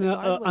sukses në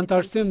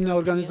antarësim në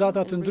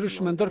organizata të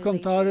ndryshme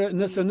ndërkombëtare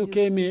nëse nuk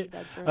kemi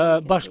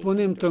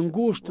bashkëpunim të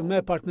ngushtë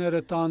me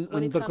partnerët tanë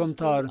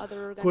ndërkombëtar.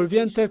 Kur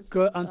vjen tek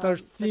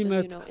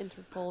antarësimet,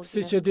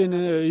 siç e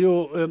dini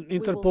ju,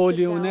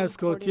 Interpoli,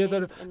 UNESCO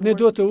tjetër, ne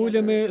duhet të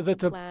ulemi dhe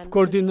të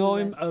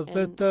koordinojmë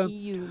dhe të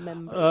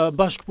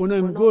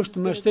bashkëpunojmë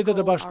ngushtë me Shtetet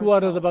e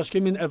Bashkuara dhe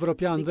Bashkimin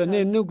Evropian dhe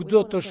ne nuk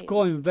do të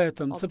shkojmë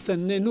vetëm, sepse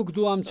ne nuk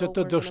duam që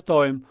të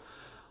dështojmë.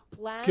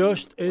 Kjo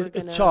është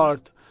e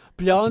qartë.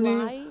 Plani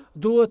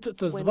duhet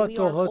të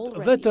zbatohet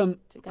vetëm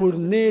kur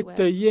ne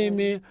të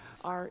jemi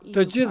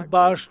të gjithë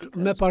bashkë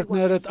me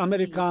partnerët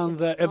amerikanë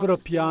dhe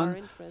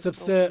evropian,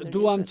 sepse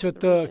duam që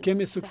të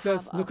kemi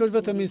sukses. Nuk është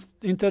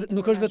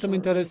vetëm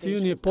interesi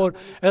ynë, por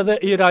edhe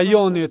i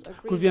rajonit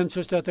kur vjen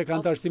çështja tek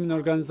antarësimi në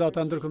organizata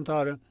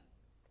ndërkombëtare.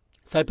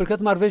 Sa i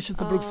përket marrëveshjes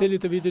së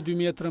Brukselit të vitit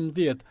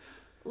 2013.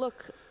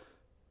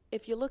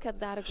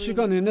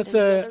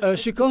 Nëse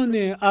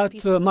shikoni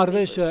atë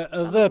marrëveshje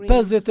dhe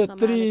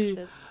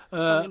 53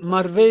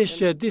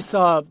 marrëveshje,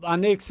 disa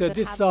anekse,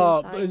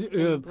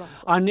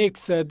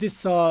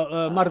 disa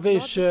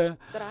marrëveshje,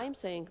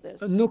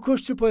 nuk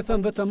është që po e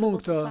them vetëm unë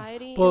këtë,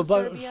 po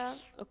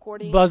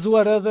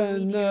bazuar edhe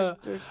në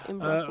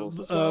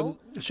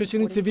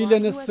shoqërinë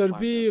civile në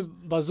Serbi,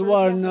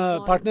 bazuar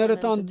në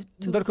partnerët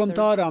tanë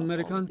ndërkombëtar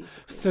amerikanë,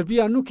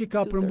 Serbia nuk i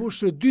ka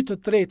përmbushur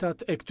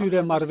 2/3 e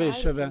këtyre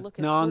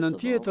marrëveshjeve. Në anën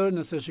tjetër,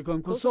 nëse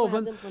shikojmë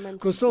Kosovën,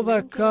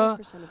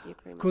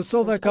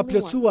 Kosova ka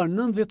plotësuar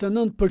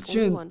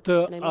 99% të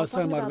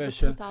asaj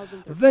marrëveshje.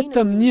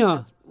 Vetëm një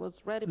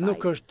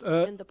nuk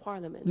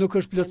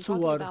është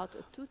plotësuar.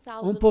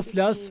 Unë po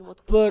flas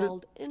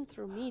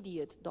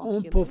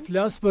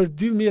për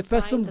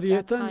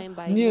 2015-ën,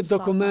 një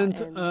dokument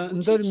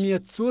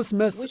ndërmjetësues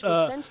mes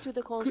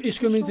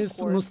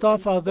ish-kryeministit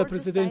Mustafa dhe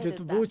presidentit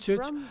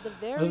Vučić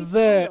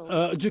dhe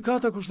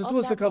gjykata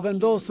kushtetuese ka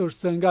vendosur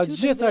se nga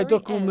gjithë ai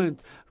dokument,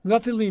 nga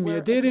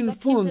fillimi deri në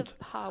fund,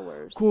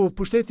 ku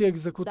pushteti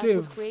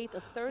ekzekutiv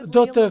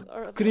do të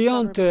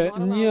krijonte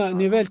një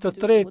nivel të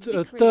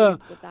tretë të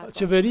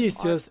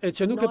qeverisjes e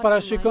që nuk e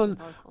parashikon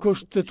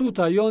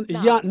kushtetuta jonë,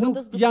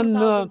 janë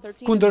në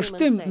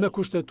kundërshtim me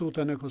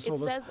kushtetutën e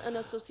Kosovës.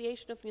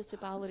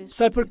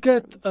 Sa i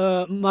përket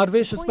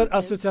marrëveshjes për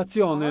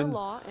asociacionin,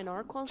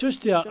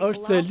 çështja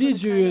është se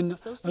ligji ynë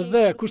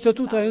dhe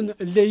kushtetuta jonë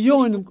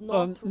lejojnë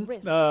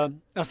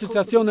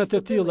asociacionet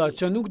e tilla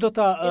që nuk do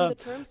ta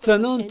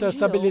cënonte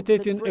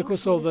stabilitetin e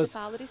Kosovës,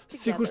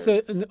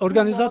 sikurse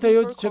organizata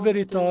jo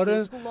qeveritare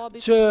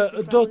që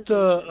do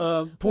të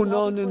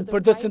punonin për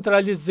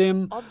decentralizim,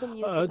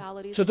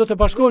 që do të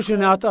bashkoheshin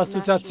në atë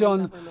asociacion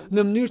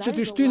në mënyrë që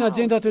të shtyjnë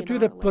agjendat e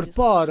tyre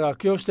përpara.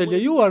 Kjo është e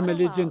lejuar me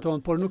ligjin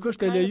tonë, por nuk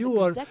është e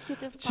lejuar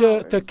që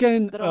të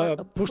kenë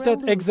pushtet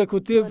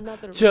ekzekutiv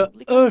që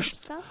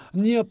është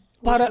një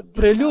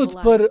prelud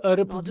për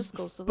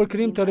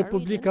krim të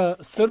Republika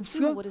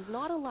Srpske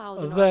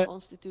dhe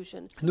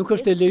nuk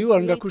është e lejuar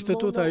nga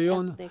kushtetuta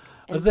jonë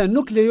dhe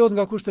nuk lejohet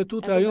nga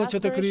kushtetuta jonë që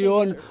të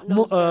krijohen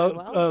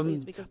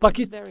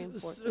pakit,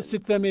 si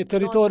të themi,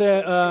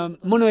 territore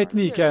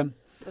monoetnike.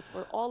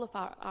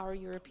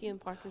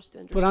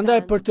 Por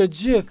andaj për të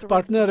gjithë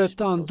partnerët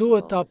tanë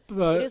duhet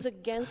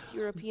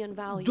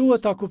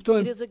ta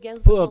kuptojnë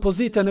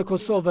pozitën e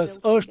Kosovës,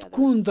 është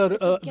kundër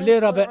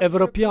vlerave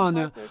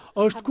evropiane,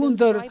 është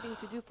kundër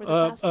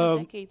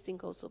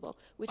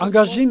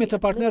angazhimit të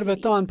partnerëve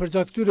tanë për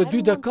gjatë këtyre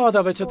 2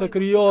 dekadave që të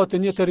krijohet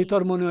një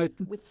territor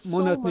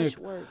monoetnik.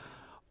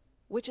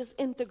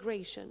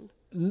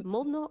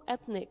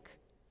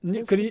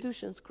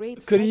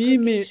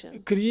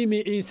 Krijimi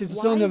i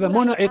institucioneve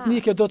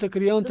monoetnike do të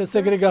krijonte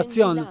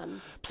segregacion.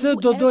 Pse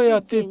do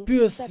doja të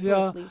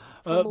pyesja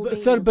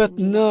serbët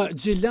në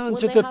Gjilan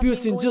që të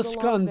pyesin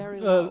gjithçka në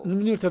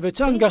mënyrë të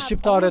veçantë nga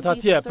shqiptarët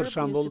atje, për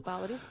shembull.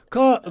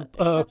 Ka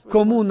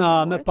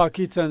komuna me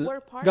pakicën,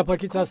 nga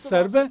pakica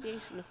serbe,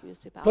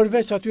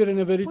 përveç atyre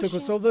në veri të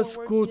Kosovës,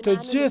 ku të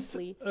gjithë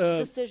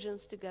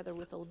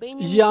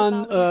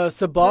janë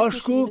së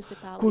bashku,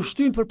 ku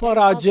shtyjnë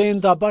përpara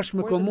agenda bashkë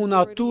me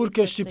komuna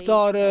turke,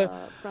 shqiptare,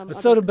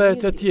 serbe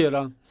të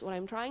tjera.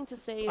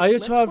 Ajo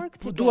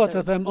çfarë dua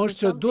të them është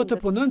që duhet të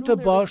punojmë të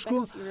bashku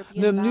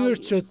në mënyrë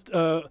që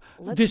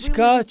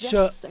diçka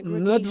që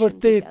në të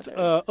vërtetë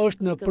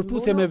është në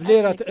përputhje me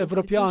vlerat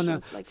evropiane,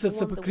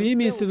 sepse për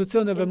krijimi i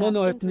institucioneve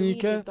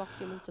monoetnike,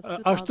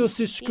 ashtu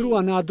si shkrua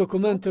në atë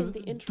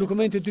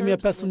dokumenti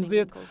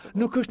 2015,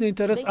 nuk është në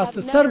interes as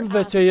të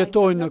serbëve që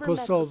jetojnë në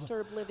Kosovë.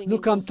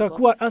 Nuk kam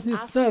takuar asnjë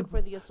serb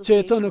që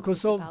jeton në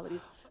Kosovë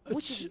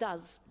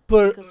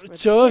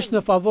që është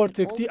në favor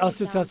të këtij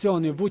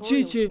asociacioni.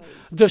 Vučići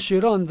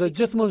dëshiron dhe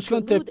gjithmonë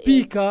shkon te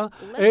pika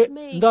e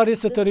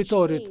ndarjes së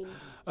territorit.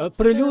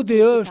 Preludi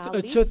është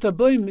që të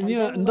bëjmë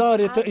një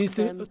ndarje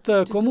të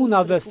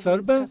komunave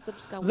serbe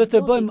dhe të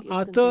bëjmë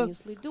atë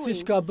siç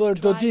ka bërë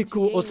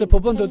Dodiku ose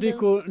po bën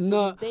Dodiku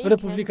në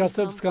Republika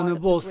Srpska në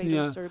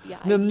Bosnjë,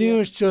 në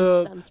mënyrë që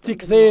t'i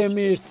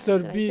kthehemi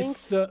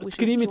Serbisë,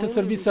 krijimit të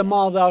Serbisë së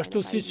madhe ashtu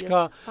siç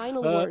ka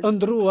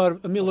ëndruar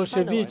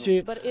Miloševići,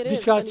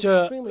 diçka që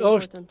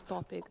është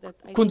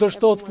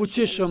kundërshtohet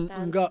fuqishëm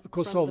nga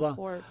Kosova.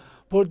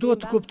 Por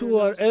duhet të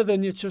kuptuar edhe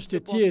një çështje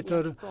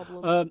tjetër.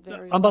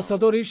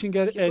 Ambasadori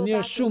Ishinger e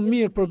njeh shumë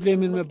mirë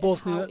problemin me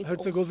Bosnjë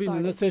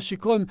Hercegovinën. Nëse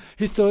shikojmë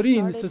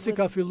historinë se si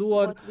ka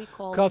filluar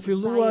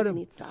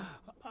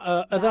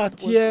edhe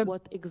atje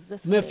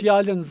me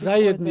fjalën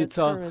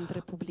Zajednica,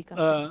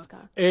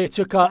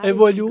 që ka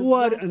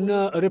evoluar në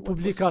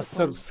Republika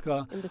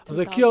Srpska.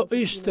 Dhe kjo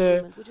ishte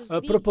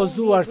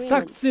propozuar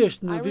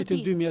saktësisht në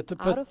vitin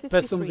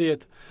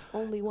 2015.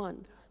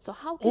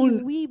 Unë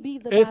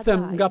e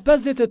them, nga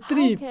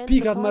 53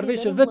 pikat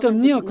marrëveshje, vetëm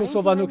një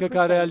Kosova nuk e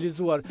ka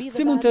realizuar.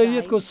 Si mund të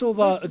jetë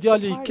Kosova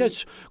djali i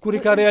keq kur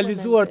i ka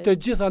realizuar të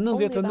gjitha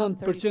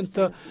 99%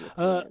 të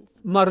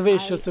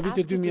marrëveshjes së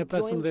vitit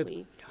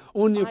 2015?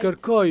 Unë ju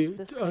kërkoj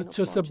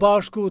që së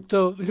bashku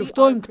të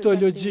luftojmë këtë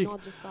logjik.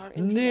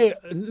 Ne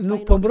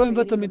nuk po mbrojmë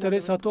vetëm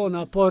interesat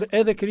tona, por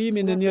edhe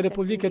krijimin e një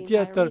republike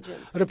tjetër,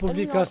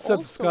 Republika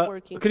Srpska,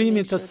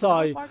 krijimin të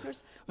saj.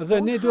 Dhe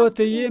ne duhet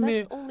të jemi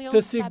të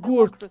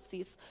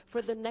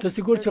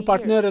sigurt që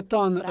partnerët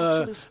tanë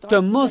të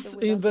mos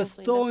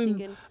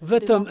investojnë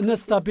vetëm në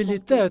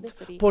stabilitet,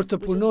 por të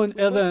punojnë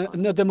edhe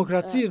në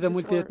demokraci dhe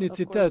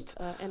multietnicitet.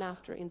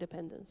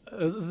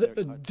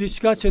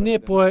 Diçka që ne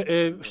po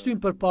e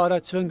shtyjmë përpara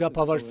që nga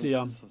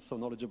pavarësia.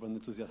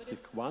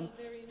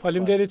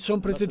 Faleminderit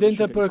shumë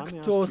Presidente për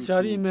këto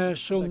sqarime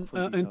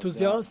shumë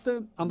entuziaste.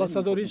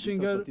 Ambasador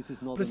Ishinger,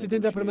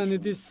 Presidentja përmendi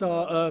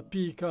disa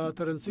pika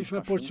të rëndësishme,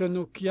 por që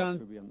nuk janë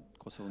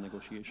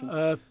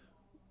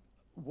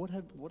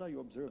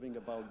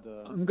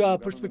nga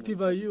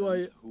perspektiva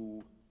juaj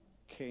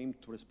came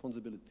to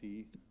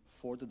responsibility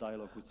for the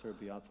dialogue with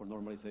Serbia for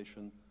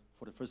normalization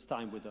for the first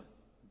time with a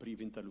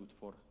brief interlude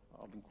for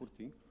Albin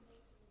Kurti.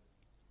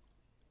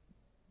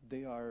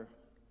 They are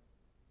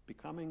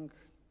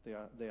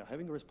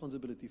having a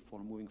responsibility for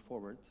moving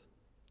forward.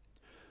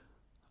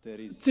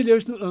 Cili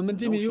është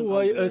mendimi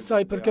juaj sa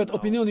i përket,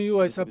 opinioni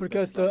juaj sa i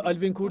përket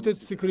Albin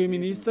Kurtit si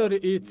kryeministër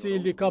i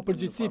cili ka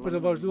përgjegjësi për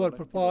të vazhduar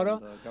përpara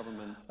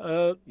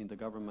in the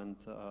government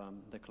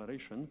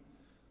declaration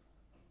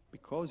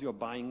because you're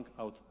buying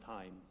out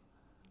time.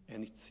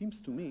 And it seems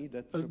to me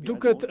that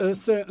duket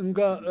se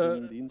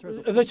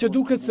edhe që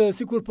duket se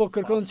sikur po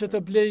kërkon që të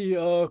blej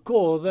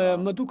kohë dhe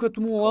më duket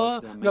mua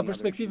nga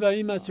perspektiva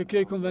ime që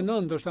kjo i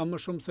konvenon ndoshta më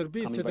shumë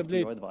Serbisë që të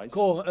blej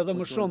kohë edhe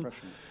më shumë.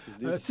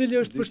 Cili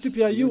është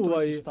përshtypja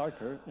juaj?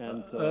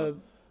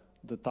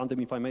 The tandem,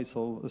 if I may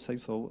say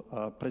so,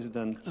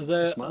 President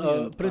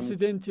Osmani,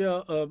 Presidentja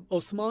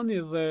Osmani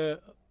dhe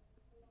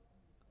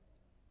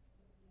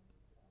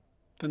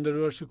të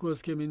nderuar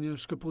shikues, kemi një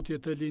shkëputje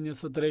të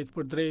linjës së drejt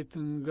për drejt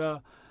nga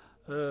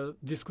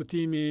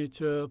diskutimi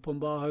që po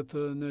mbahet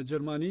në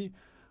Gjermani,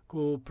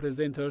 ku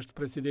prezente është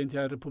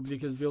Presidentja e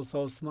Republikës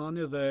Vjosa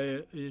Osmani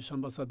dhe ish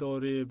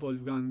ambasadori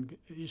Wolfgang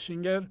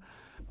Ishinger.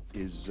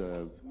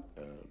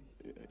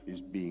 Is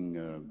being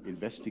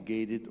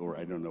investigated, or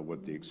I don't know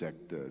what the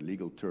exact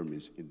legal term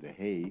is, in The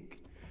Hague.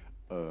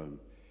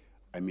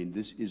 I mean,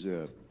 this is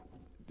a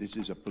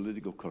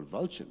political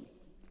convulsion.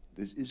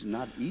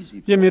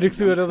 Jemi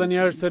rikthyer edhe një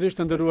herë sërish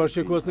të nderuar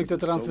shikues në këtë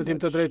transmetim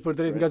të drejt për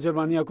drejt nga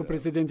Gjermania, ku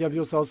Presidentja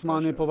Vjosa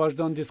Osmani po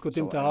vazhdon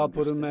diskutim të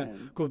hapur me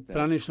ku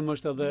pranishëm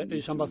është edhe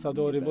ish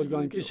ambasadori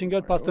Wolfgang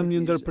Ishinger. Pasëm një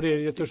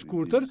ndërprerje të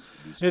shkurtër,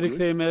 e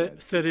rikthehemi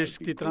sërish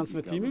këtij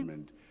transmetimi.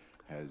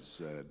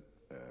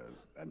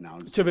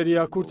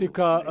 Qeveria Kurti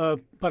ka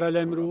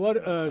paralajmëruar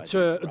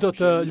që do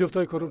të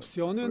luftoj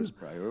korrupsionin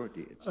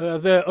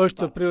dhe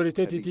është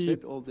prioriteti i tij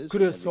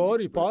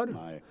kryesor i parë.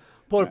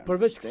 Por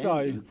përveç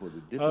kësaj,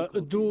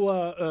 dua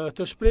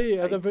të shpreh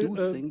edhe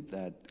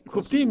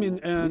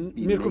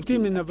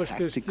mirëkuptimin e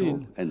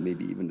vështirësinë.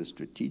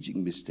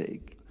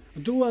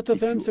 Dua të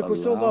them se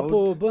Kosova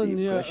po bën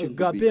një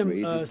gabim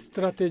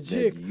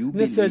strategjik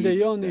nëse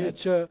lejoni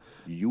që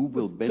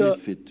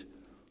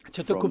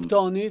të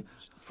kuptoni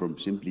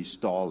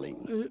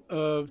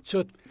që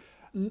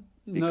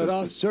në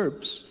rast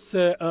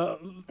se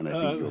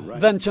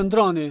vend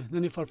qëndroni në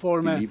një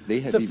farforme,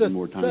 sepse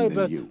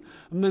serbët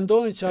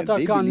mendojnë që ata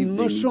kanë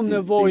më shumë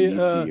nevojë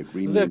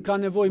dhe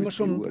kanë nevojë më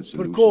shumë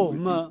për kohë,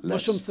 më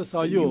shumë se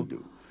sa ju.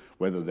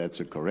 Whether that's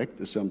a correct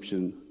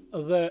assumption,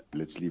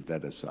 let's leave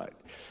that aside.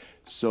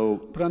 So,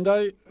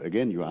 prandaj,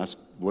 again, you ask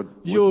what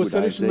ju would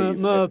I say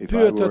më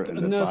pyetët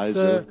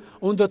nëse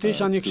unë do të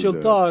isha një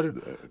këshilltar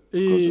i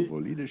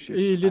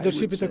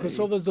leadershipit e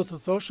Kosovës, do të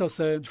thosha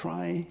se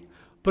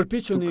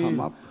përpiquni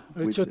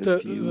që të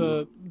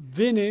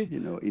vini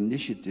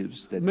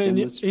me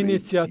një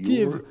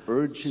iniciativë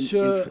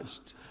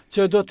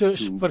që do të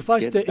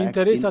përfaqëste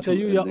interesat e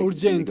juaja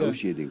urgjente,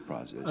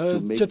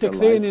 që të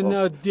ktheheni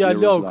në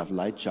dialog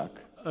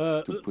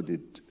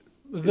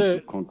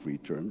dhe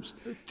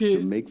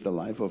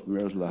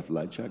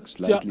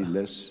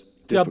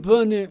t'ja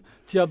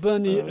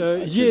bëni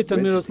jetën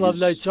Miroslav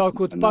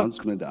Lajçakut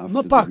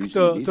më pak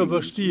të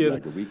vështirë.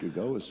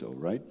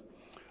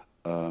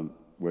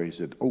 Where he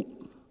said, "Oh,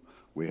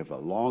 we have a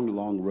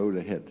long road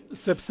ahead."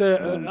 Sepse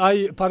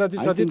ai para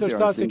disa ditësh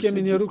tha se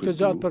kemi një rrugë të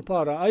gjatë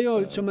përpara. Ajo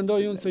që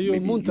mendoj unë se ju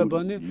mund të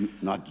bëni,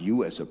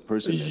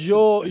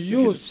 jo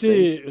ju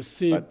si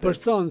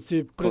person,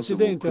 si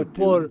presidente,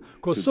 por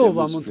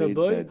Kosova mund të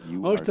bëj,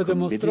 është të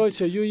demonstroj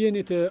që ju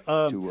jeni të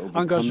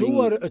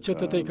angazhuar që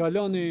të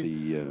tejkaloni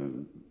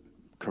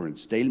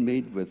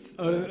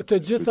të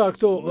gjitha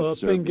këto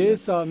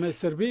pengesa me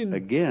Serbinë.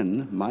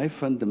 Again, my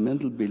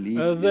fundamental belief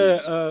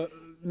is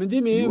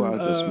mendimi im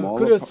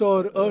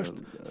kryesor është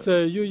se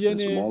ju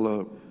jeni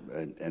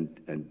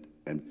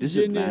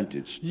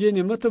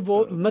më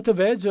të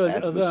vegjël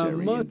dhe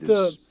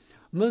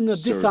më në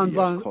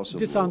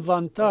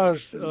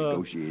disavantazh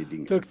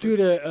të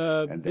këtyre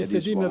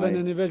bisedimeve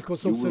në nivel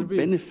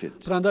Kosovë-Serbi.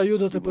 Prandaj ju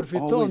do të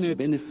përfitonit,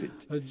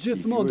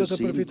 gjithmonë do të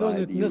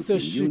përfitonit nëse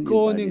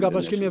shikoni nga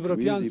Bashkimi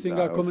Evropian, si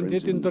nga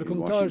Komunitetin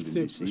Ndërkombëtar,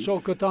 si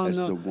shokët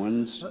tanë,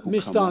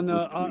 miqtë tanë,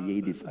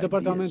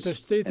 Departamentet e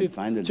Shtetit,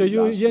 që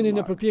ju jeni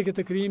në përpjekje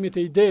të krijimit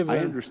të ideve.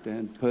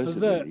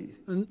 Dhe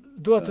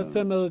dua të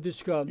them edhe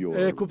diçka.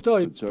 E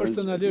kuptoj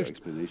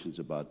personalisht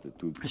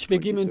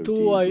shpjegimin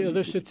tuaj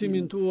dhe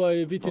shqetësimin tuaj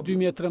viti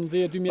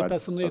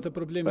 2013-2015 të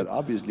problemit.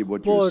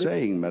 Por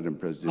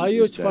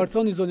ajo çfarë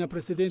thoni zonja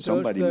presidente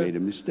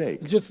është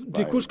se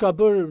dikush ka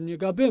bërë një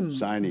gabim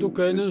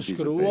duke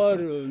nënshkruar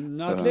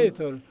në atë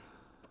letër.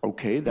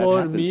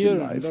 Por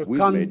mirë,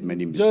 kanë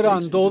gjëra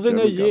ndodhin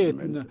në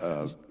jetë.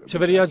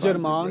 Qeveria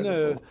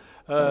gjermane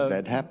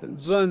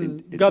bën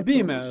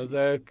gabime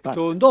dhe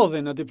këto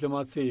ndodhin në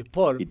diplomaci,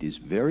 por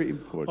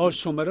është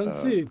shumë e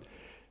rëndësishme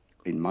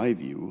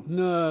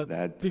në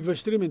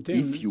pikëvështrimin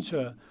tim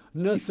që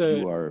nëse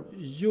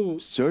ju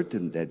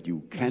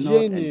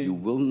jeni e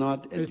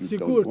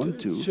sigurt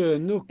që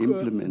nuk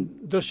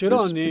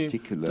dëshironi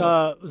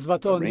ta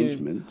zbatoni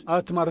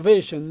atë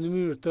marrëveshjen në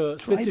mënyrë të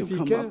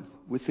specifike,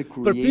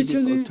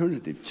 përpiqeni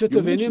që të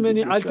vini me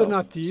një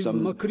alternativë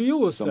më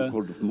krijuese.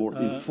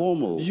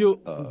 Ju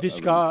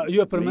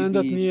e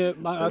përmendat një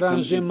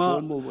aranzhim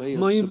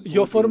më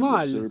jo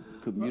formal,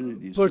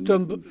 për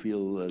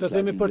të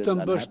themi për të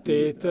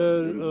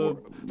mbështetur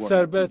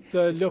serbët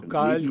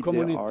lokal,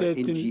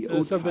 komunitetin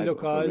serbe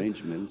lokal,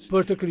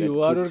 për të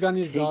krijuar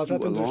organizata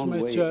të ndryshme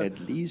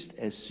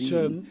që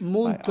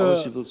mund të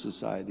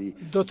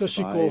do të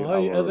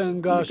shikohej edhe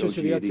nga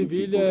shoqëria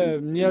civile,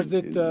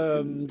 njerëzit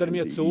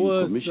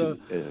ndërmjetësues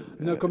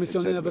në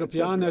Komisionin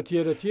Evropian e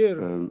tjerë.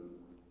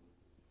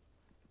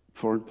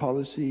 Foreign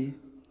policy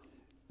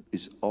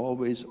is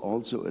always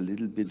also a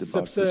little bit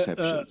about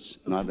perceptions,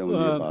 not only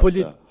about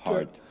the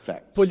hard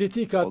facts.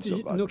 Politikat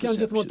nuk janë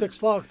gjithmonë tek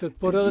faktet,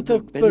 por edhe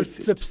tek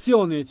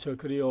percepcioni që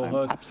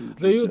krijohet.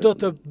 Dhe ju do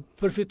të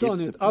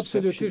përfitoni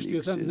absolutisht,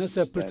 ju them,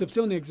 nëse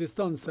percepcioni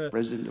ekziston se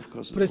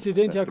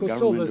presidentja e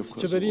Kosovës,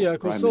 qeveria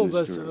e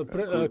Kosovës,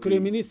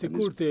 kryeministri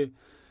Kurti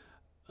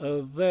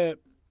dhe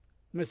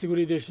me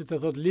siguri deshit të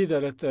thot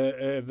liderët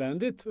e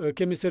vendit,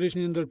 kemi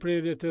sërish një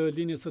ndërprerje të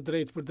linjës së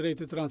drejtpërdrejt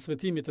të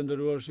transmetimit të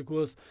nderuar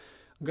shikues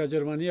nga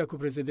Gjermania,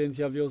 ku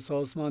Presidentja Vjosa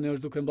Osmani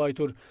është duke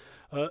mbajtur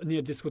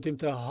një diskutim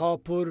të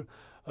hapur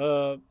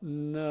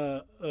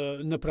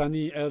në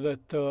prani edhe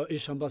të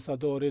ish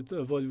ambasadorit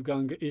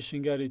Wolfgang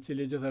Ischinger, i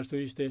cili gjithashtu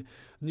ishte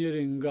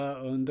njëri nga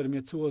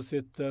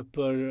ndërmjetësuesit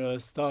për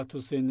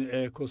statusin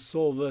e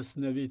Kosovës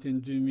në vitin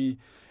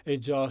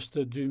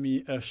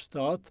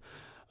 2006-2007.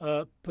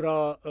 Pra,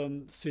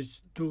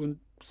 siç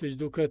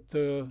duket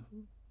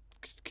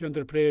kjo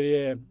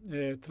ndërprerje e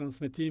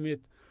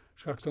transmetimit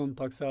shkakton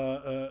paksa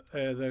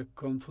edhe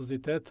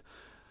konfuzitet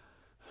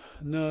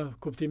në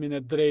kuptimin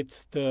e drejtë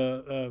të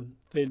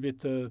thelbit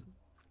të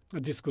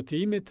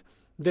diskutimit.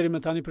 deri më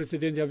tani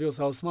Presidentja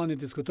Vjosa Osmani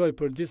diskutoi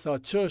për disa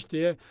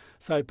çështje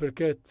sa i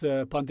përket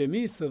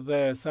pandemisë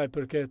dhe sa i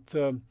përket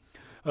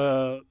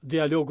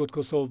dialogut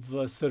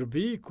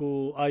Kosovë-Serbi,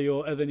 ku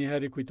ajo edhe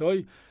njëherë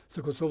kujtoi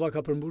se Kosova ka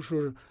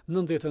përmbushur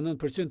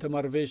 99% të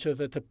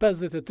marrëveshjeve, të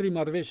 53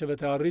 marrëveshjeve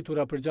të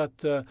arritura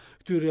përgjatë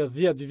këtyre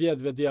 10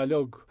 vjetëve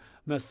dialog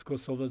mes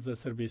Kosovës dhe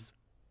Serbisë.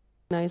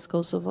 Nice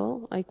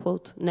Kosovo, I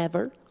quote,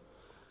 never.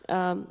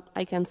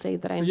 I can say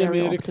that I'm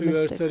very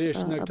optimistic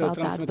about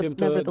that, but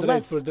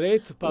nevertheless,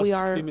 we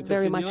are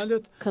very much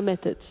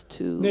committed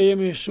to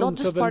not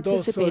just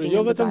participating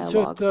in the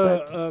dialogue,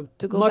 but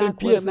to go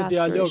back what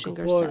Ambassador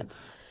Ischinger said.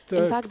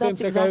 In fact,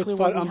 that's exactly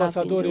what we have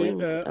been doing,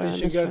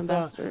 Mr.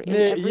 Ambassador. In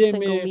every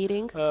single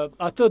meeting, both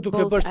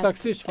at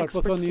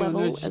expert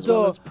level as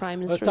well as Prime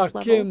Minister's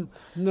level,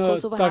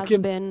 Kosovo has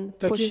been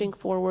pushing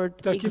forward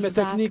exact,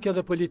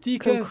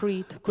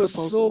 concrete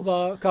proposals.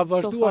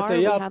 So far,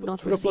 we have not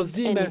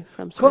received any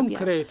from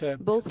Serbia,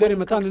 both when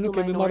it comes to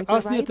minority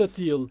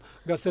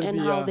rights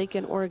and how they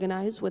can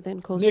organize within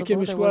Kosovo. There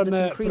was a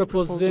concrete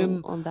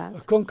proposal on that. There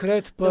was a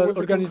concrete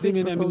proposal on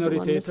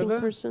missing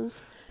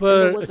persons.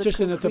 Për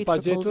çështjen e të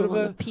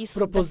pagjeturve,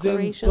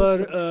 propozim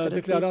për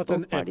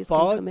deklaratën e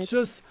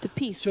paqes,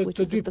 që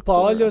të dy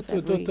palët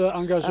do të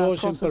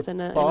angazhoheshin për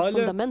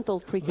palë,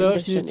 dhe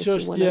është një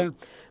çështje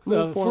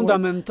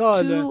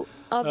fundamentale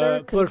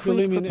për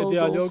fillimin e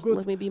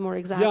dialogut.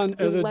 Janë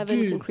edhe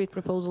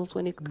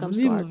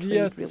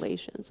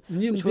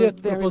 11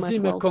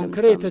 propozime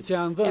konkrete që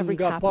janë dhënë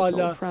nga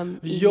pala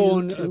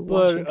jonë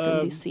për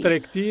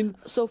tregtin.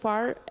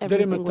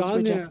 Deri më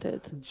tani,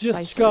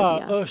 gjithçka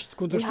është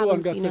kundërshtuar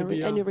nga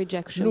Serbia.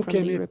 Nuk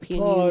kemi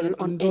parë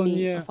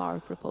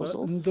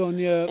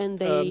ndonjë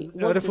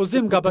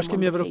refuzim nga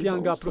Bashkimi Evropian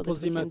nga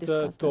propozimet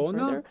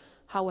tona.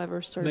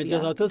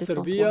 Megjithatë,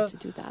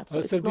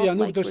 Serbia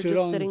nuk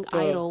dëshiron të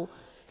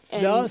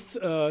flasë,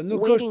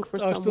 nuk është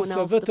ashtu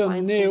se vetëm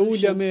ne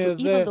ulemi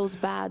dhe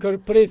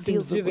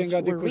kërpresim zgjidhje nga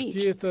dikush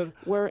tjetër,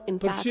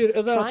 përfshirë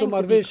edhe ato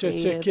marrëveshje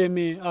që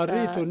kemi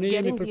arritur, ne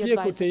jemi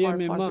përpjekur të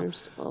jemi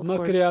më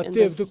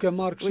kreativ duke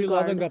marrë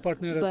këshilla edhe nga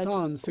partnerët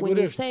tanë,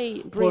 sigurisht,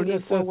 por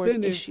nëse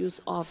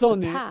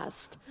thoni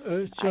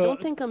që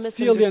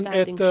sjelljen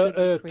e të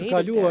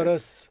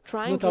kaluarës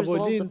në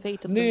tavolinë,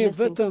 ne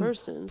vetëm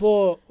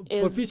po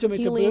përpiqemi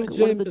të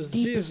bëjmë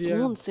zgjidhje.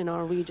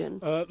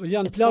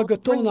 Janë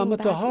plagët tona më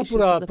të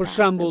hapura, për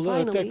shembull,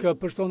 tek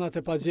personat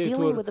e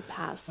pagjetur.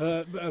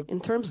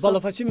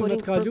 Ballafaqimi me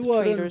të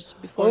kaluarën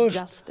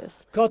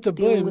ka të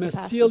bëjë me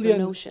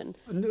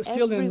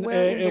sjelljen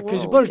e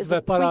keqbërësve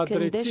para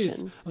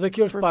drejtësisë, dhe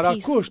kjo është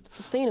parakusht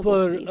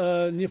për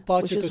një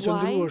paqe të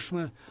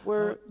qëndrueshme.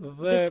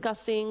 Dhe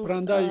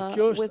prandaj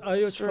kjo është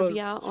ajo çfarë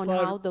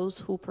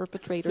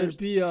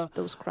Serbia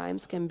those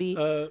crimes can be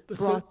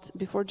brought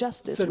before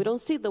justice. We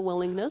don't see the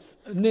willingness.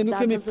 Ne nuk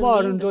kemi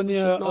parë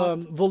ndonjë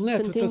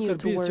vullnet të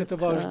Serbisë që të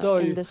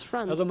vazhdojë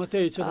edhe më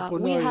tej që të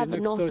punojë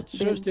në këtë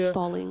çështje.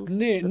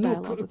 Ne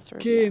nuk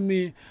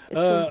kemi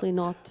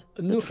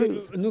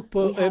nuk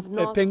po e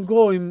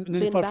pengojmë në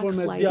një farë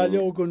forme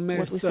dialogun me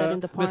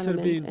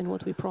Serbinë.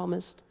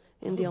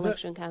 In the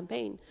election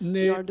campaign,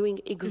 we are doing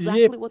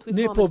exactly what we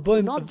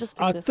promised, not just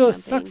in this atë campaign.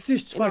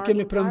 saktësisht çfarë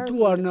kemi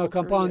premtuar në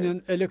kampanjën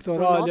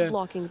elektorale.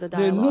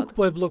 Ne nuk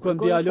po e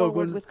bllokojmë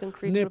dialogun,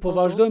 ne po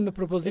vazhdojmë me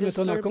propozimet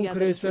tona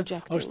konkrete.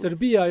 Është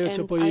Serbia ajo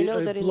që po i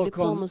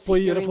bllokon, po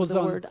i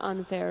refuzon.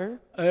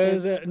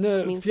 Edhe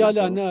në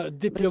fjala në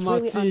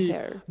diplomaci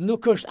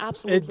nuk është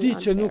e di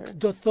që nuk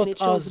do të thot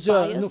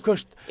asgjë,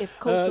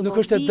 nuk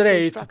është e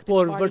drejtë,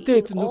 por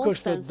vërtet nuk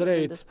është e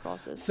drejtë,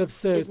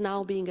 sepse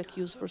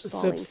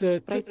të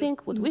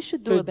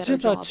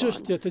gjitha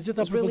çështjet, të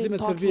gjitha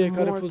propozimet Serbia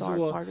ka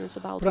refuzuar.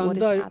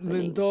 Prandaj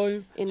mendoj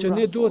që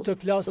ne duhet të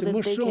flasim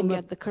më shumë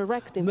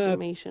me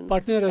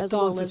partnerët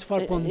tanë se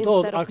çfarë po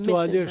ndodh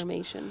aktualisht,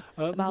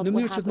 në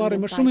mënyrë që të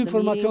marrim më shumë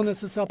informacione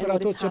se sa për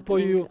ato që po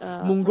ju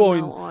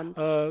mungojnë,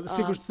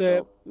 sigurisht se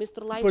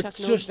për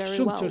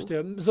shumë çështje.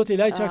 Zoti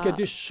Lajçak e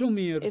di shumë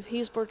mirë.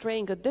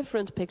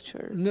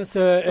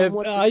 Nëse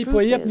ai po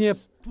jep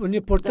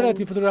një portret,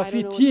 një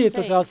fotografi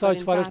tjetër të asaj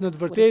çfarë është në të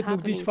vërtetë,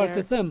 nuk di çfarë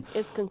të them.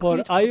 Por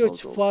ajo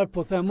çfarë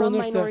po them unë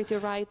është se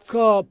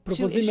ka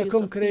propozime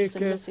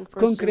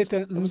konkrete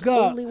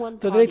nga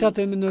të drejtat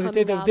e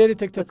minoriteteve deri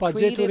tek të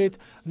pagjeturit.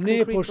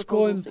 Ne po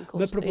shkojmë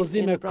me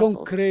propozime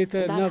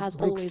konkrete në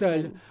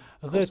Bruksel.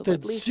 Dhe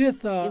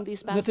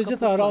në të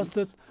gjitha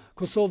rastet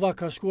Kosova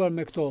ka shkuar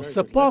me këto.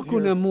 Së paku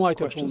në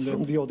muajt e fundit.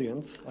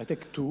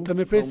 Të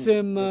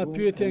mirpresim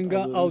pyetje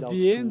nga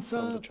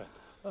audienca,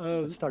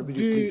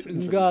 dy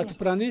nga të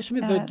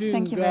pranishmit dhe dy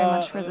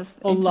nga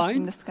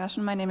online.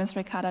 My name is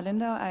Ricarda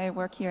Lindo. I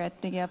work here at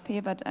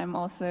DGAP, but I'm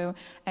also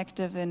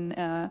active in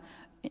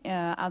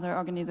other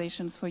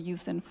organizations for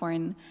youth and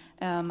foreign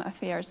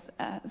affairs.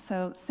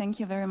 So thank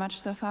you very much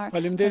so far.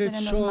 Faleminderit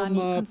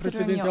shumë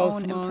Presidentja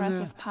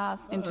Osmani,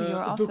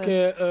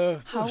 duke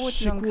how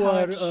would you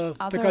shikuar encourage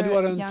të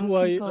kaluarën other young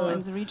tuaj people in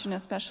the region, si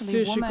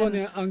especially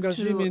shikoni women,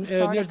 angazhimin to e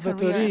start a njerëzve të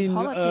career in rinj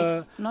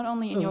politics, not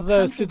only in your dhe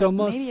country, but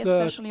sidomos maybe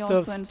especially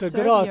also in të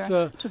Serbia, gratë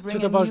to që bring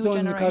të a new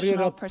vazhdojnë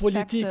karriera generational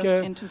politike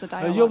perspective into the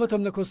jo dialogue?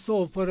 vetëm në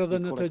Kosovë, por edhe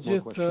në të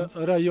gjithë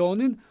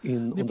rajonin.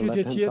 Një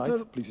pyetje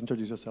tjetër. Please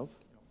introduce yourself.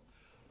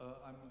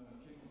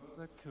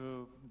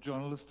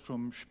 Journalist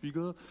from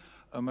Spiegel.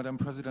 Madam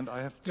President,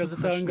 I have two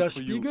Gazetar nga questions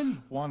for you. Spiegel.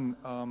 One,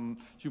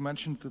 you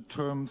mentioned the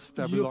term Ju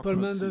stabilocracy.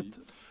 përmendet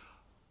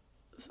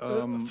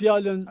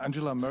fjalën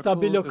Angela Merkel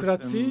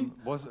stabilokraci.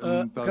 was in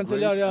Belgrade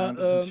Kancelarja and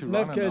is in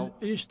Tirana Merkel now.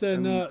 ishte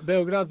And në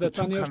Beograd dhe the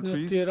two tani është në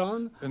countries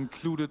Tiranë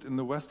included in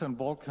the Western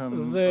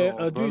Balkan dhe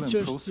or dy Berlin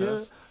çështje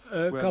process, ka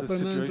where the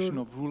situation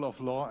përmendur of rule of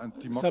law and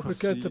sa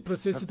përket democracy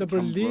procesit të have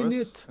become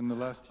Berlinit, worse in the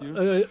last years.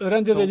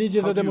 rendja dhe ligji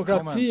So, dhe how do you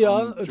demokracia,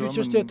 comment on dy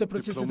çështje të German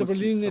procesit të diplomacy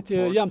Berlinit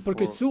support janë for-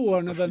 përkeqësuar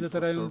në especially vendet e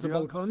for rajonit të Serbia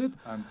Ballkanit?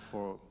 and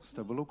for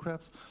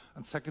stabilocrats?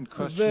 And second Dhe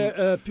question,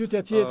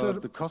 pyetja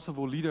tjetër, the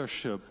Kosovo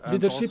leadership and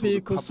leadershipi also i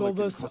the public in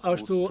Kosovës Kosovo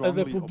ashtu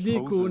edhe strongly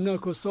publiku në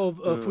opposes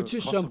Kosovë the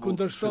fuqishëm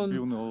Kosovo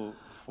Tribunal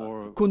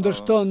for,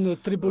 kundërshton for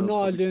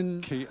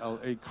tribunalin the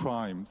KLA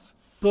crimes.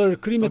 për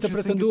krimet e Don't you think it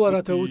pretenduara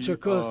would të be,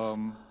 UÇK-s.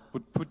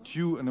 would put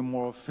you in a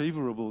more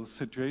favorable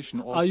situation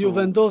also A ju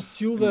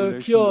vendos juve in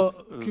relation kjo with,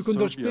 ky Serbia,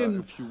 kundërshtim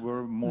if you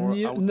were more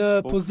në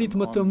outspoken pozitë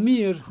më të on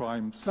mirë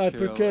crimes sa i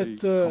përket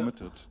KLA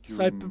committed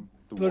sa i during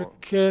the war?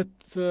 përket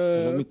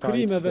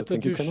krimeve të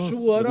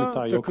dyshuara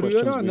të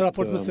kryera në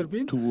raport me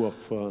Serbinë? Two of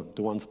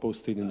the ones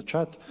posted in the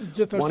chat.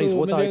 Gjithashtu, One is,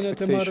 what are me lejen e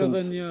të marrë edhe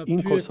expectations një in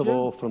pyetje,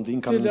 Kosovo from the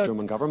incoming cilat-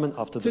 German government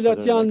after the cilat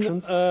federal janë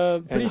elections?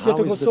 And pritjet how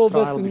e is the Kosovës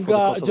trial before the nga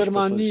Kosovo Specialist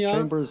Gjermania?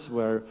 Chambers,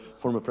 where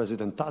former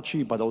President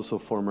Taci, but also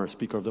former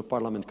Speaker of the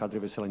Parliament, Kadri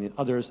Veselani, and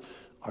others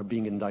are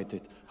being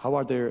indicted?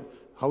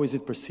 How is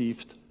it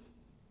perceived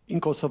in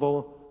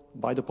Kosovo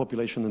by the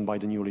population and by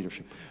the new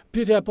leadership?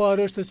 Pyetja e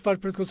parë është se çfarë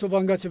pret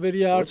Kosova nga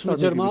qeveria e ardhshme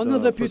gjermane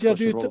dhe pyetja e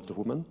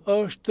dytë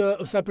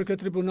është sa përket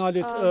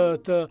tribunalit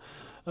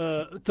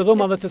të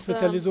dhomave të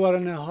specializuara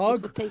në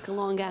Hag,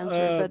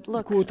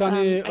 ku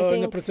tani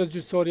në proces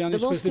gjyqësor janë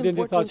ish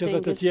presidenti Thaçi dhe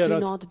të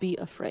tjerat.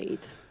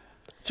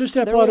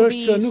 Çështja e parë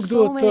është që nuk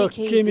duhet të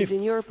kemi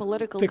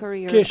të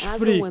kesh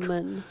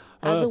frikë.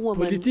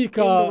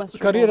 Politika,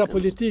 karriera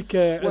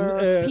politike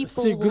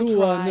si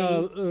grua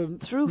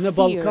në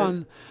Ballkan,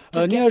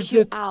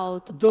 njerëzit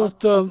do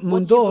të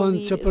mundohen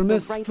që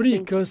përmes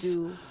frikës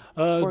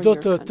do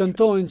të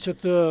tentojnë që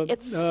të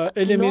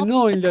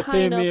eliminojnë, le të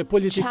themi,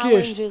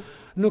 politikisht.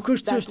 Nuk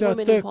është çështja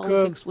tek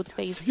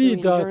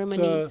sfidat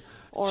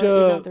që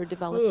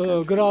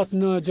gratë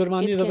në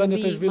Gjermani dhe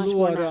vendet e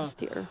zhvilluara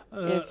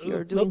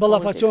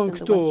ballafaqohen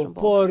këtu,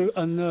 por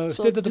në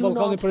shtetet e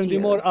Ballkanit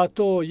Perëndimor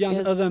ato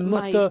janë edhe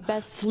më të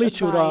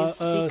fliqura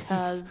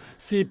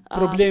si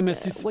probleme,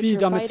 si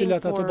sfida me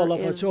cilat ato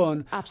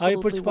ballafaqohen. Ai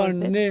për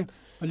çfarë ne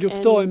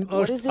luftojmë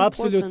është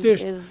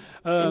absolutisht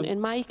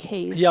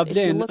ja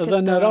vlen, dhe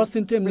në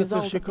rastin tim nëse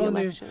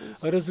shikoni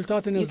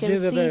rezultatin e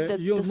zgjedhjeve,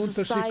 ju mund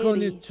të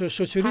shikoni që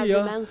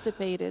shoqëria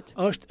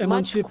është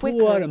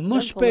emancipuar më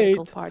shpejt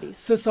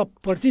se sa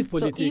partitë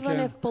politike.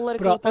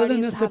 Pra edhe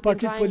nëse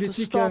partitë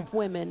politike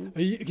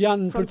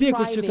janë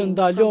përpjekur që të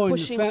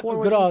ndalojnë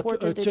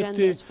gratë që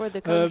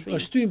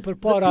të shtyjnë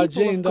përpara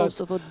agjendat,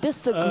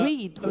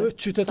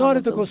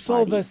 qytetarët e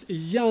Kosovës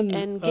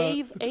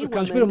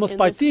kanë shpirë mos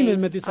pajtimin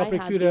me disa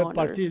prej këtyre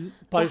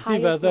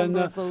partive dhe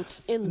në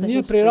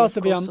një prej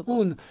rasteve jam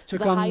unë që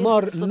kam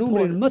marrë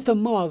numrin më të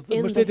madh,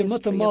 mbështetjen më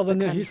të madhe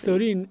në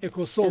historinë e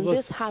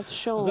Kosovës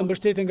dhe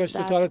mbështetjen nga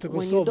qytetarët e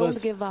Kosovës.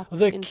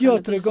 Dhe kjo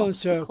tregon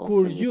që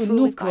kur ju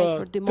nuk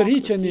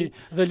tërhiqeni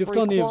dhe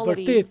luftoni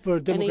vërtet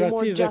për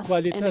demokraci dhe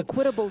kualitet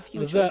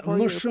dhe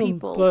më shumë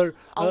për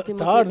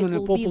të ardhmen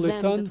e popullit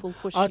tënd,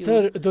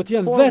 atëherë do të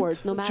jenë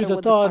vetë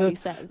qytetarët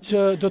që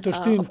do të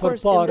shtyjnë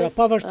përpara,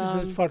 pavarësisht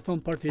se çfarë thon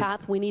partitë.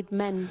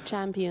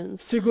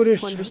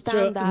 Sigurisht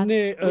që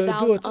ne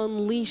duhet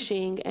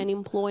unleashing and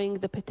employing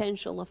the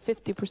potential of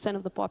 50%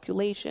 of the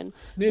population,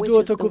 ne which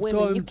duhet is të the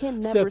women. You kuptojmë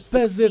can se never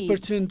succeed.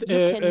 50%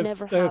 You can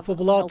never e have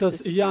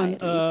popullatës a healthy janë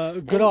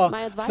society. gra, And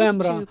my advice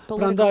femra, to political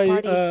prandaj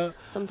parties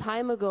some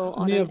time ago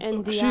on një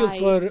an këshill NDI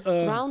për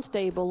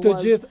roundtable të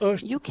was gjithë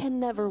është you can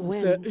never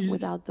se win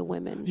without the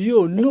women.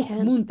 ju They nuk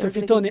can't. mund të They're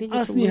gonna fitoni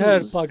continue to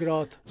asnjëherë lose. pa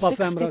gratë, pa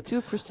femrat.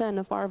 62%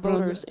 of our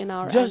voters in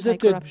our 62%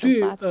 anti-corruption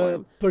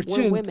platform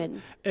were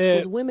women. It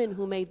was women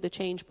who made the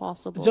change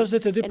possible.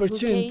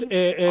 62%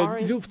 e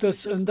luftës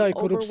ndaj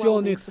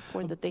korrupsionit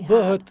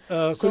bëhet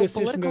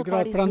kryesisht nga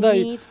gratë. Prandaj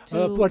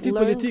partitë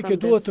politike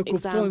duhet të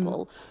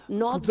kuptojnë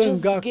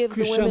nga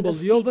ky shembull,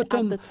 jo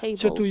vetëm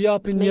që t'u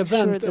japin një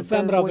vend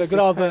femrave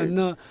grave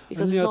në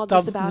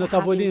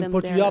tavolinë,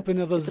 por t'u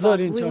japin edhe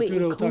zërin që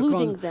atyre u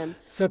takon,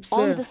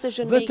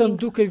 sepse vetëm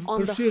duke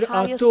përfshirë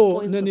ato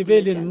në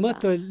nivelin më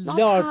të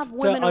lartë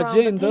të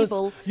agjendës,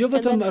 jo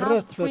vetëm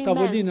rreth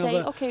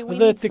tavolinave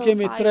dhe të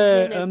kemi tre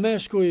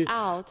meshkuj shkuj,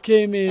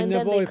 kemi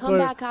nevojë për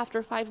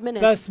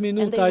 5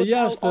 minuta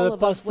jashtë dhe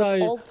pastaj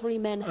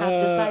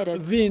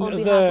vinë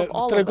dhe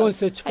tregojnë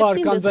se çfarë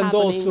kanë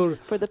vendosur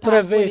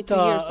 3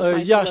 veta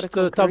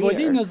jashtë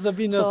tavolinës dhe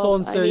vinë dhe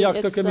thonë se ja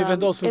këtë kemi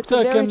vendosur. Këtë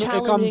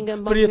kam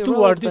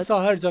përjetuar disa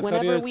herë gjatë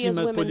karrierës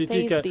time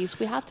politike.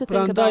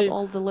 Prandaj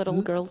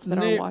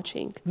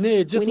ne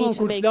gjithmonë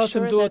kur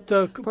flasim duhet të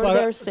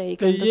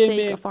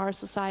jemi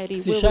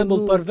si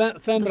shembull për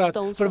femrat,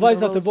 për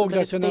vajzat e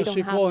vogla që na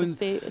shikojnë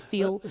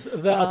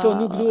dhe ato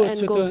nuk duhet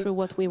që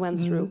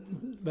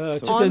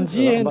të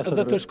ndjehen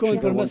dhe të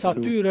shkojnë përmes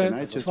atyre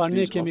çfarë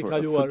ne kemi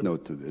kaluar.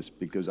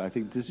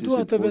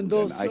 Dua të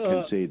vendos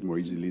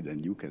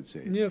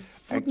një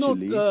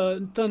footnote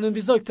të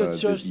nënvizoj këtë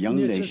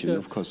çështje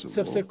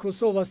sepse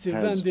Kosova si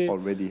vendi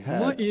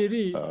më i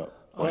ri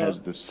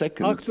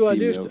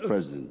aktualisht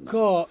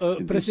ka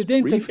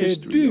presidentin e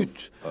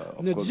dytë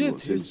në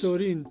gjithë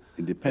historinë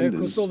e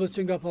Kosovës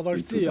që nga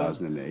pavarësia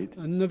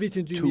në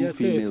vitin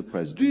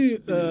 2008,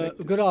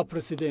 2 gra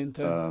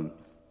presidente.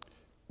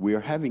 We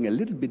are having a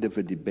little bit of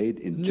a debate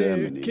in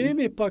Germany. Ne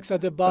kemi pak sa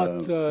debat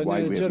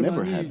në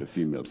Gjermani.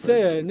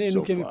 Pse ne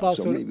nuk kemi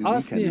pasur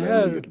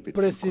asnjëherë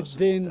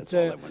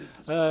presidente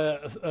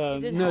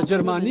në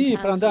Gjermani,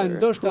 prandaj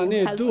ndoshta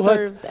ne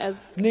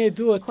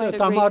duhet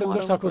ta marrim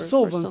ndoshta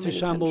Kosovën si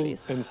shembull.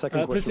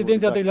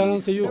 Presidenti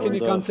deklaron se ju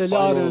keni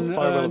kancelarën,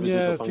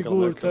 një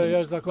figurë të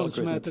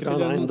jashtëzakonshme të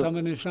cilën mund ta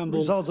merrni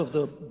shembull.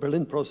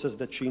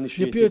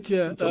 Një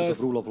pyetje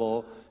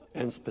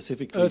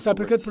sa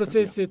përket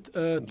procesit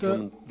të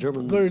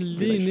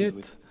Berlinit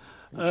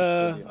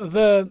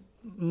dhe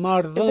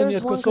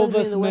marrëdhëniet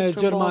Kosovës me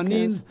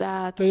Gjermaninë,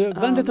 të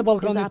vendet e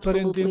Ballkanit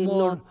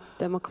Perëndimor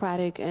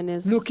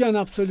nuk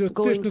janë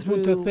absolutisht, nuk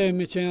mund të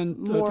themi që janë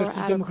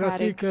tërësisht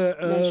demokratike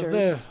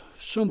dhe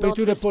shumë prej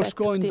tyre po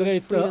shkojnë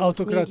drejt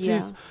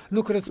autokracisë,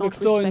 nuk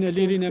respektojnë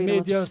lirinë e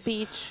medias,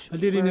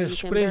 lirinë e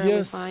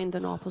shprehjes,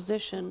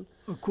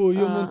 ku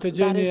ju mund të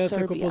gjeni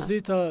tek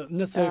opozita,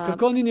 nëse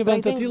kërkoni një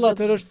vend të tillë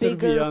atëherë është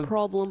Serbia.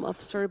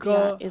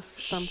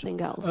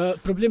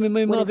 Problemi më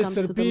i madh i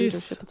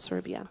Serbisë,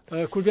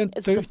 kur vjen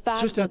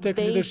çështja tek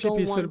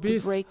leadershipi i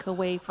Serbisë,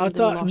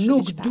 ata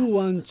nuk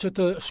duan që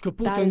të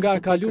shkëputen nga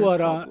e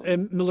kaluara e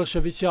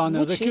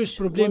Miloševićane dhe ky është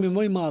problemi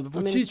më i madh.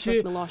 Vučići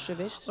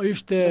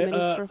ishte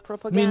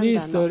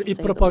ministër i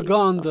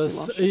propagandës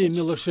i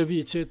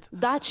Miloševićit.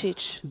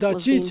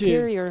 Dačići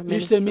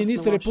ishte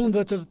ministër i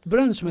punëve të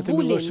brendshme të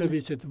Miloševićit.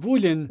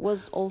 Vulin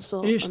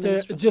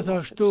ishte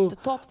gjithashtu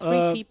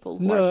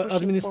në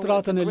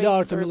administratën e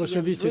lartë të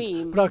Miloševićit.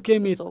 Pra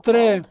kemi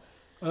 3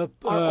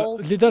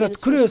 liderët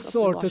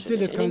kryesor të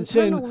cilët kanë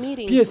qenë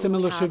pjesë e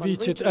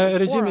Miloševićit, e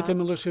regjimit e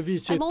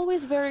Miloševićit.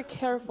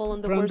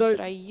 Prandaj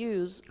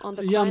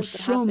jam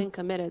shumë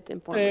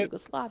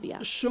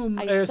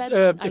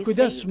e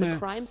kujdesshme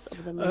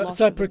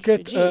sa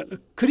përket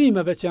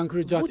krimeve që janë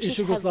kryer gjatë ish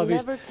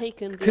Jugosllavisë,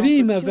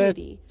 krimeve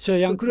që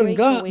janë kryer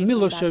nga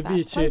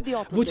Miloševići.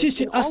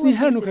 Vučići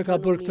asnjëherë nuk e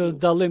ka bërë këtë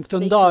dallim, këtë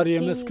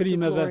ndarje mes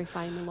krimeve.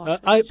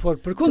 Ai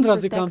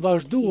përkundrazi kanë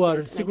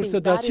vazhduar,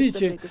 sikurse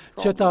Dačići,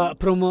 që ta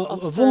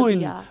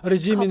promovojnë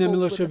regjimin e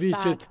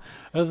Miloševićit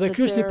dhe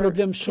ky është një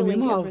problem shumë i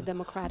madh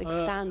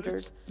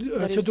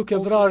që duke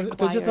vrarë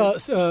të gjitha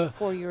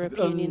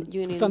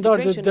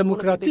standardet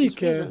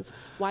demokratike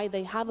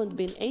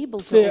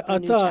se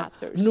ata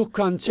nuk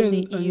kanë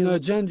qenë në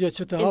gjendje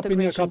që të hapin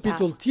një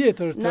kapitull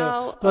tjetër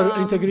për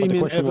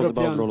integrimin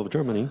evropian.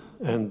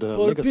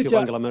 Por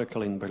pyetja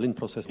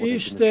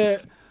ishte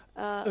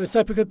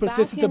sa përket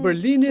procesit të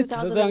Berlinit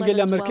dhe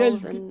Angela Merkel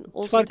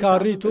çfarë ka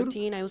arritur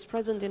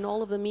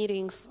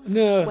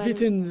në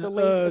vitin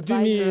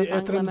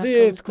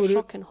 2013 kur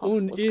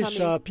unë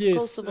isha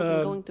pjesë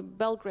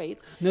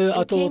në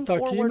ato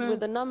takime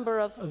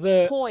dhe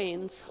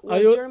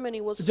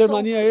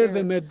Gjermania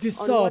erdhe me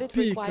disa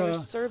pika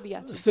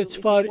se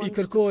çfarë i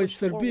kërkoi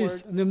Serbisë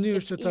në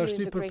mënyrë që ta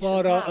shtyjë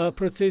përpara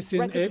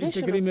procesin e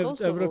integrimit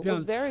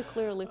evropian.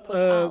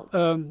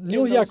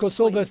 Njohja e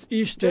Kosovës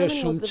ishte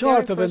shumë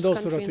qartë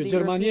vendosur aty.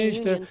 Gjermania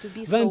ishte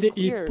vendi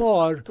i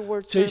parë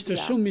që ishte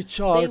shumë i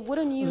qartë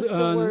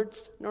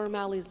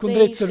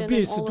kundrejt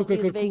Serbisë duke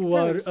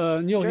kërkuar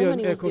njohjen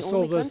e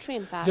Kosovës.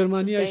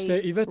 Gjermania ishte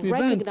i vetmi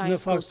vend në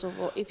fakt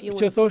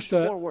që thoshte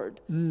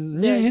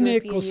njehini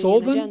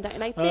Kosovën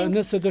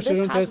nëse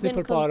dëshiron të ecni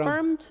përpara.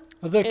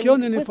 Dhe kjo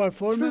në një farë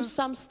forme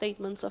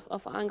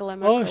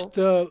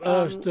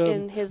është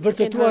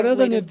vërtetuar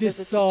edhe në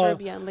disa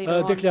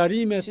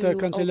deklarime të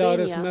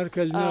kancelares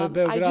Merkel në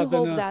Beograd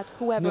dhe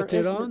në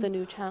Tiranë.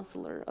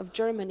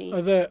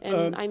 Dhe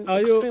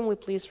ajo unë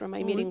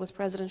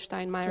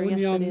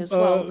jam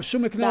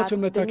shumë e kënaqur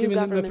me takimin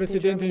me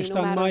presidentin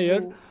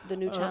Steinmeier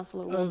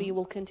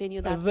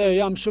dhe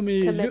jam shumë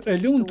e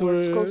lumtur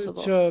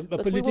që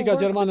politika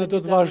gjermane do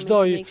të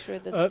vazhdojë,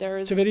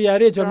 qeveria e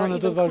re gjermane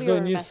do të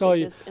vazhdojë njësoj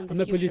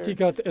me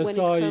politikat e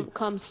saj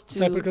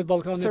sa përket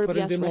Ballkanit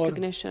Perëndimor.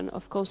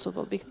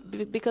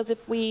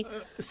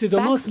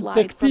 Sidomos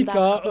tek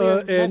pika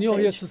e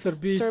njohjes së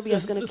Serbisë,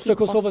 së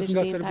Kosovës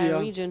nga Serbia.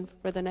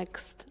 For the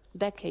next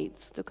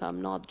decades to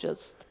come, not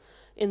just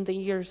in the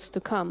years to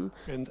come.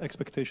 And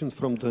expectations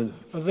from the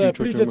Dhe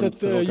future German pritet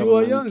federal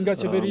juaja government nga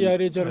qeveria e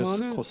re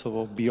gjermane as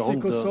Kosovo si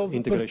beyond the Kosovë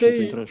integration to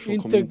përtej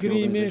international community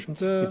integrimit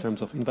organizations in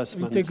terms of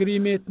investment,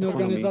 integrimit në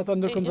economy. organizata In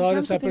ndërkombëtare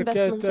terms sa of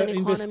investments përket and economy,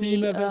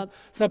 investimeve,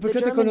 sa the përket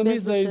German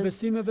ekonomisë dhe businesses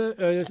investimeve,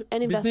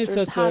 and investors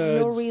bizneset have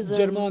no reason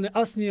gjermane,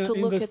 asnjë to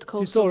look at investitor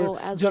Kosovo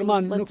as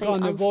gjerman let's nuk say ka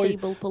nevojë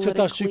unstable që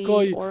ta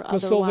shikoj politically or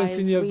Kosovën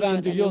si një otherwise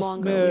vend region any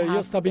longer. We me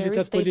have stabilitet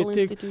very stable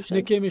politik. Ne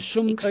institutions, kemi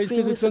shumë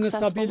extremely institucione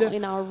successful stabile,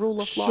 in our rule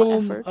of law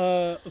shumë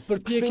efforts,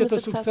 përpjekje të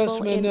successful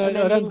suksesshme in në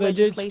amending rend dhe ligj,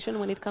 legislation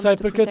when it comes sa i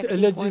to përket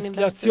protecting foreign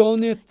investors.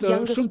 legjislacionit,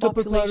 Youngest shumë të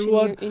population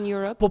përparuar, in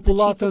Europe,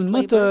 popullatën the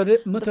më cheapest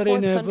labor, më the të re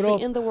në fourth country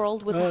Evropë, in the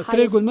world with the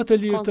tregun më highest të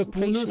lirë të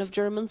concentration punës, of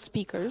German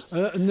speakers,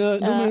 në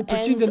numrin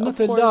përqindjen and më of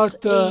të course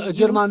lartë a youth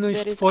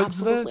gjermanisht that is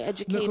folësve absolutely në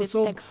educated,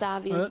 Kosovë,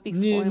 tech-savvy, and speaks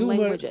një foreign numër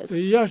languages. We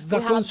have the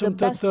jashtëzakonshëm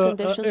të best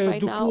conditions right now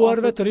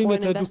edukuarve, offered të to rinjve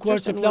foreign të edukuar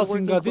investors, që and we're flasin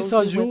working nga disa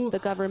closely with gjuhë, the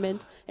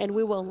government, and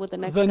we will with the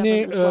next dhe ne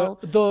government as well,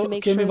 do to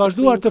make kemi sure that we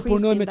vazhduar të increase the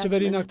punojmë me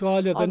qeverinë investment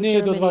aktuale dhe of ne do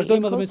të Germany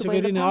vazhdojmë in edhe me Kosovo. In the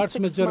qeverinë e past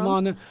ardhshme 6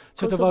 gjermane months,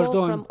 që të Kosovo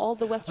vazhdojmë. from all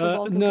the Western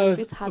Balkan Në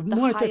countries had the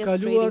muajt e highest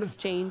trade kaluar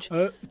exchange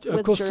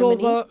with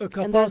Kosova Germany,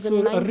 ka and there's a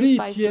pasur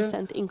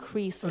 95%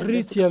 increase in this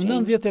rritje exchange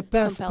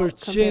compared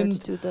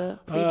 95% to the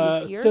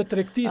previous year. të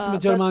tregtisë me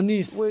But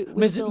Gjermanisë,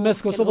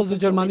 mes Kosovës dhe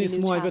Gjermanisë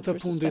muajve të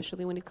fundit.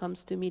 Especially when it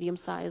comes to medium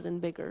size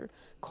and bigger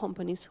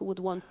companies who would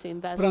want to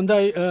invest.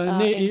 Prandaj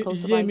ne in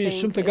Kosovo. I jemi think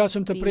shumë të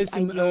gatshëm të it's the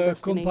presim ideal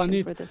destination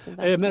kompanitë for this e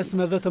investment.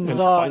 mesme dhe të And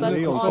mëdha në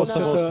finally, on Kosovë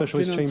që Kosovo të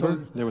Specialist Chamber,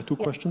 financojnë. there were two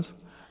questions.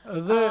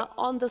 Dhe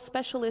On the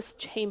specialist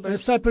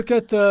chambers, sa i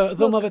përket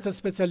dhomave të for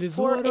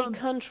specializuara, a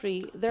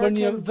country, there për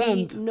një can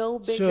vend be no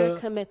që bigger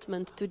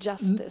commitment to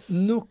justice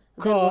nuk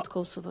than ka what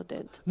Kosovo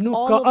did. Nuk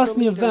All ka of the asnjë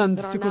leaders vend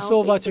that are si now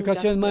Kosova që facing ka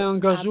qenë më justice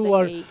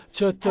angazhuar at the Hague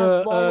që të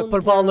have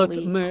përballet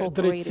voluntarily me cooperated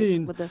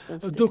drejtsinë, with this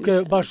duke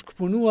institution.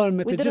 bashkëpunuar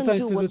me We të didn't gjitha do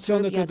what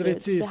institucionet Serbia e did, to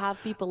drejtësisë. have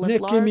people Ne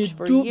at kemi large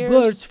for bërë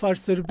years, çfarë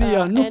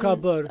Serbia nuk ka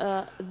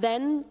bërë.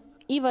 Then,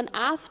 even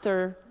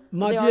after they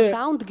Madje are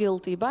found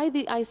guilty by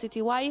the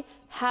ICTY,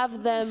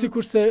 have them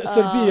sikurse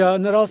Serbia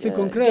në rastin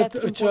konkret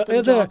get që important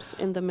edhe jobs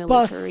in the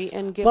pas military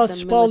and give pas them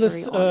shpallës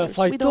military honors. We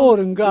fajtor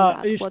don't nga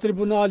do that. ish What,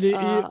 tribunali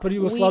për we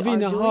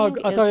Jugosllavinë are në Hag,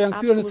 doing ata is janë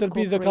kthyer në absolute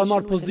Serbi dhe kanë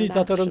marrë cooperation with pozita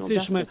të international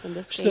rëndësishme justice, in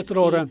this case,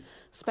 shtetërore. the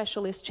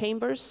specialist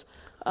chambers.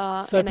 Sa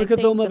i And I përket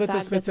think dhomave the të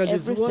fact that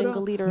every specializuara,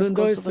 single leader of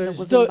mendoj Kosovo se that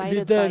was çdo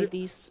invited by lider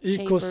these i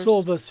chambers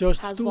Kosovës që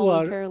është has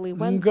ftuar voluntarily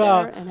went nga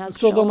there and has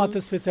këto dhoma shown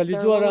të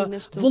specializuara, their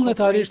willingness to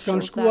vullnetarisht cooperate,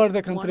 kanë shows shkuar that,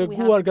 dhe kanë one, we have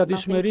treguar nothing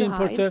gatishmërinë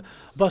to për të hide.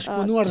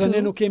 bashkëpunuar dhe ne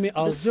Two, nuk kemi the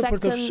asgjë për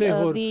të second,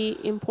 fshehur.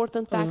 the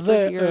important factor Dhe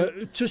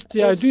here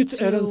çështja e is dytë e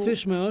to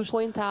rëndësishme është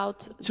point out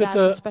që that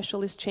të the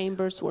specialist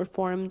chambers were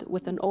formed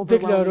with an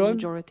overwhelming deklarojmë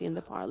majority in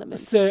the parliament.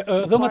 se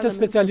dhomat e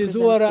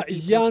specializuara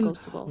janë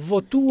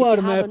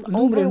votuar me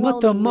numrin më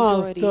të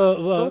madh të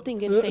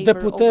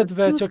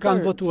deputetëve që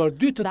kanë votuar.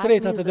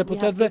 2/3 të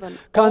deputetëve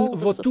kanë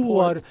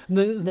votuar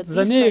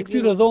dhe ne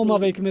këtyre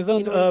dhomave i kemi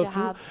dhënë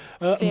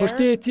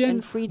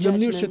mbështetjen në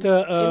mënyrë që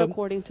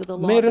të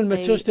merren me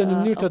çështjen në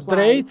mënyrë të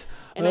drejtë.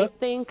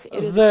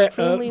 Dhe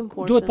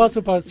duhet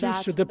pasur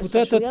parasysh që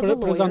deputetët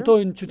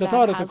prezantojnë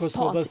qytetarët e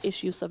Kosovës.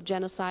 Issues of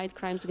genocide,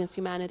 crimes against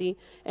humanity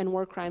and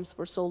war crimes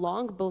for so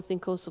long, both in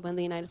Kosovo and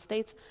the United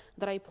States,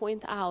 that I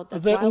point out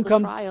that Dhe while unë the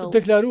kam trial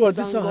deklaruar is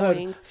disa herë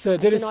ongoing, se I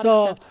derisa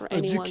cannot accept for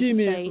anyone to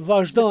gjykimi say the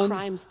vazhdon,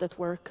 crimes that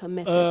were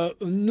committed.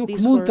 nuk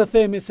These mund të were-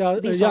 themi se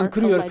these janë are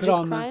kryer alleged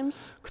krame.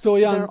 crimes. Këto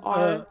There janë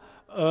are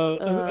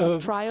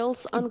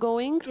trials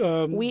ongoing.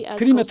 We as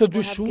krime të Kosovo have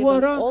given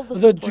dyshuara all the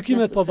dhe support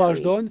gjykimet po necessary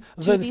vazhdojnë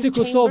to dhe these si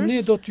Kosovë ne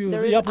chambers. do t'ju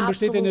There is japim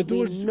mbështetjen e absolutely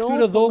duhur no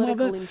këtyre dhomave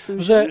political dhe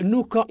intrusion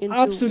nuk ka into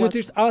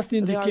absolutisht what asnjë they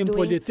are ndikim doing.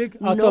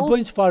 politik, No ata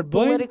bëjnë çfarë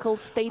bëjnë, political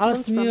statements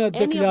asnjë from any of the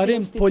deklarim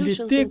institutions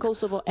in politik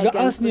Kosovo nga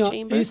against the asnjë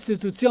chambers.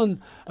 institucion i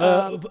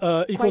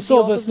Quite the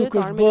Kosovës nuk opposite.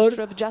 Our është Minister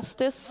bërë of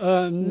Justice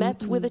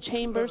met with the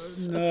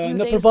chambers a few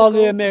në days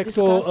përballje ago me to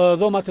këto discuss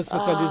dhomat e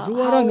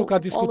specializuara, how nuk ka all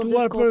of this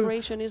diskutuar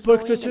cooperation is për going,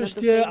 këtë and at the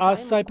çështje same time,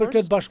 as sa i of course,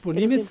 përket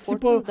bashkëpunimit, it is si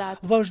po important that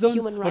vazhdon,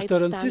 human rights është e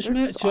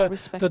rëndësishme standards që are të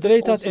respected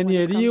drejtat also e when it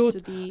comes njeriut, to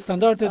the,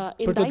 standardet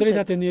për të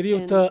drejtat e indicted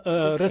njeriut in të this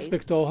case.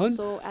 respektohen.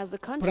 So, as a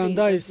country,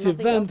 Prandaj there's si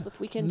nothing vend else that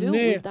we can do. ne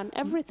We've done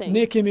everything.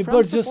 ne kemi From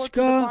bërë support to the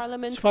gjithçka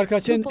parliament, çfarë ka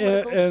to qenë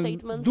political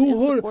statements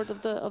duhur. in support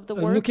of the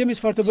work, Nuk kemi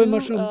çfarë të bëjmë më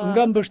to, shumë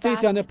nga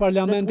mbështetja në the fact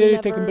parlament that we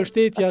deri tek never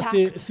mbështetja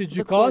si attacked the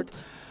gjykat.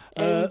 court,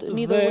 and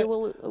neither dhe-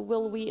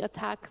 will we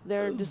attack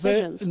their Dhe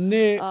decisions.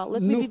 ne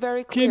Let me be nuk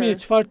very kemi clear.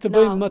 çfarë të Now,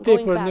 bëjmë më going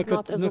tepër back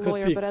not as a në këtë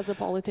lawyer but pikë. as a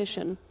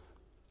politician.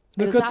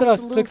 Në It is këtë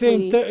rast të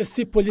kthejmë absolutely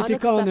si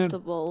politikane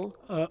unacceptable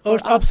for është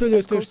us as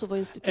absolutisht Kosovo e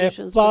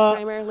institutions, pa but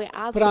primarily as the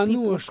people of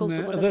pranueshme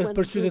Kosovo that dhe went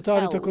për through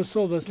qytetarit e hell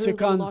Kosovës during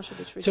the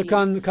Milošević që regime,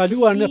 kanë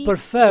kaluar në to see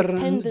përferr the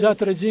tendency gjatë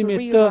to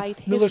regjimit të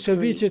rewrite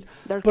Miloševićit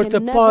history. There për të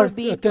can never parë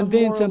be a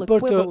tendencën moral për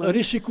të equivalence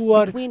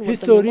rishikuar between what the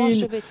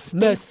historinë Milošević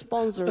mes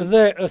state-sponsored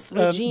dhe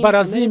regime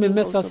barazimin committed in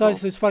mes asaj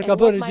se çfarë ka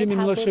and bërë what might regjimi have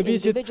been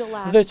Miloševićit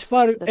individual dhe acts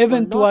çfarë that were not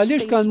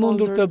eventualisht kanë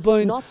mundur të state-sponsored,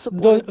 bëjnë not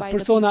supported by the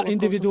persona people of Kosovo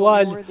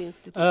individual nor the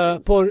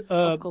institutions por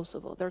of Kosovo.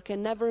 Kosovo. There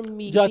can never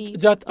be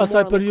gjatë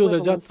asaj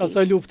periudhe, gjatë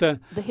asaj lufte,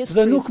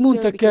 dhe nuk mund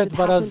të ketë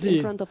barazi.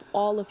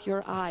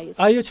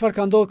 Ajo çfarë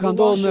ka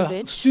ndodhur në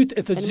sytë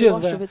e të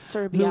gjithëve.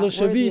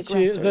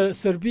 Miloševići dhe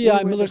Serbia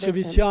e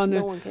Miloševićane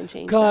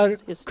ka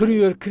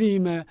kryer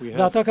krime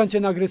dhe ata kanë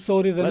qenë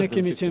agresori dhe ne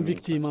kemi qenë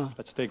viktima.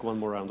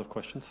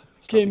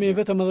 Kemi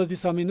vetëm edhe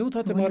disa minuta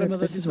të marrim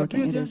edhe disa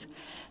pyetje.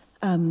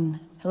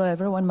 Hello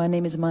everyone, my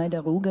name is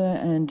Maida Ruge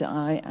and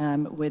I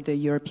am with the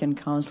European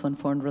Council on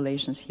Foreign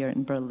Relations here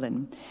in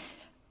Berlin.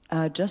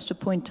 Just to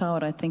point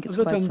out, I think it's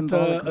quite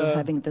symbolic we're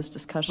having this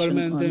discussion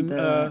on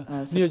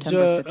the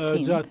September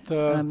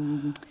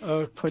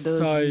 15th. For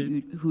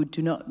those who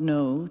do not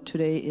know,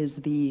 today is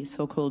the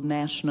so-called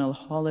national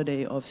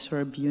holiday of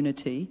Serb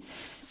unity,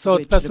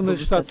 Sot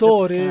 15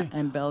 shtatori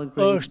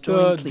është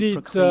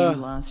ditë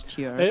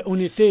e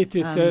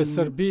unitetit të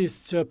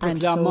Serbisë që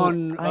proklamon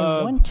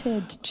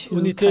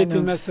unitetin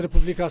mes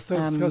Republikës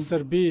Srpske dhe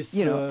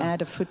Serbisë.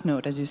 Add a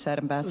footnote, as you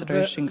said,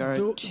 Ambassador Schinger,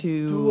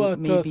 to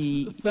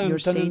maybe your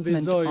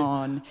statement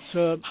on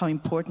how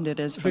important it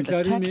is from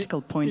the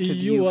tactical point of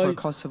view for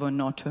Kosovo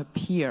not to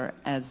appear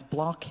as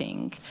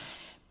blocking.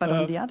 But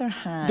on the other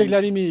hand,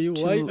 deklarimi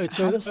juaj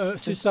që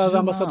si sa dhe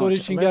ambasadori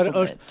Schinger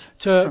është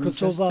që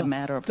Kosova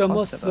të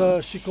mos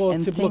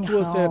shikohet si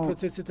bllokuese e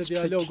procesit të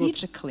dialogut.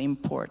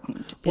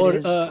 Por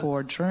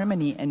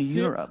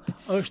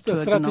është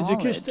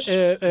strategjikisht e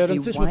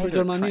rëndësishme për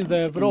Gjermaninë dhe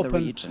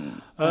Evropën,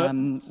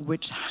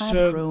 which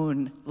have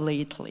grown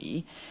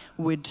lately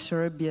with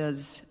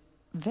Serbia's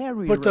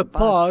very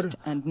robust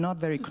and not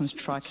very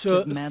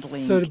constructive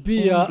meddling in the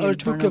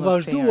internal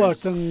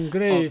affairs of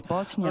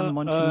Bosnia,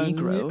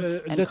 Montenegro,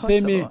 and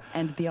Kosovo.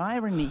 And the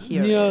irony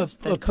here is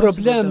that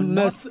problem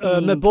me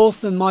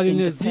Bosnën,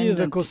 Malinezi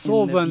dhe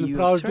Kosovën,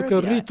 pra është duke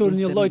rritur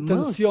një lloj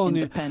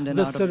tensioni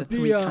dhe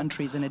Serbia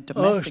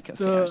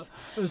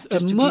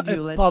është më e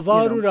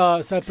pavarura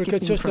sa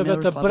përket çështjeve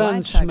të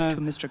brendshme.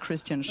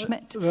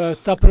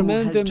 Ta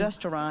përmendim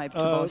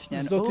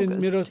zotin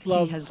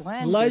Miroslav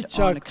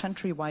Lajçak,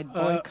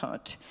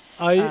 boycott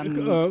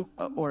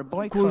or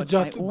boycott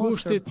by all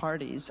third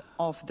parties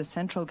of the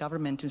central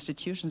government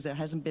institutions. There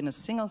hasn't been a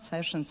single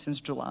session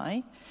since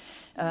July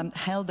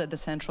held at the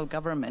central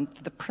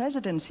government. The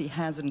presidency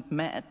hasn't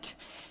met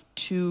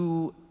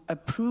to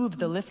approve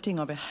the lifting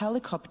of a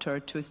helicopter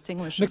to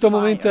extinguish a fire. Në këtë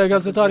moment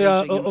gazetarja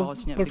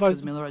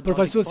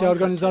përfaqësuesja e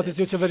organizatës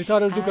jo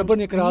qeveritare është duke bërë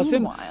një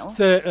krahasim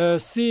se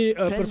si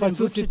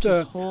përfaqësuesit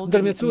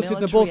ndërmjetësuesit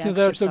në Bosnjë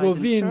dhe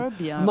Hercegovinë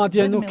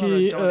madje nuk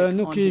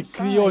i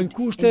krijojnë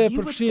kushte,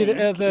 përfshirë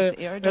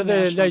edhe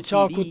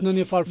Lajçakut në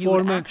një farë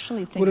forme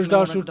kur është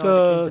dashur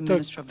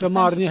të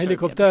marrë një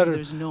helikopter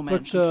për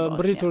të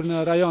mbërritur në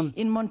rajon.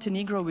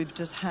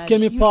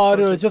 Kemi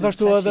parë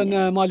gjithashtu edhe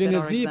në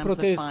Malinezi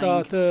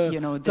protesta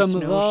të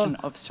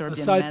mëdha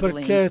saj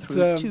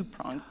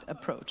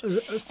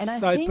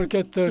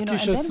përket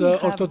kishës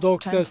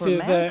ortodokse si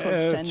dhe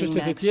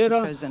çështjet e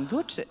tjera.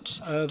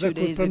 Dhe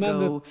kur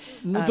përmendet,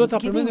 do ta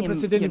përmendim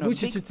presidentin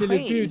Vučić, i cili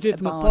 2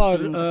 ditë më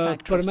parë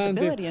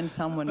përmendi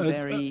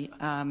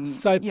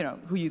saj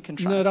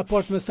në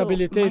raport me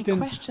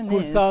stabilitetin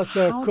kur tha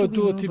se kë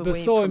duhet i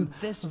besojmë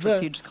dhe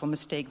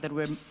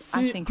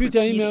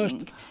pyetja ime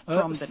është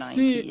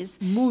si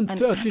mund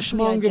të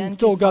shmangim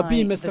këto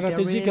gabime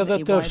strategjike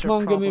dhe të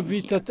shmangim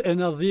vitet e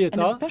 90-ta.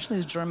 And especially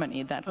as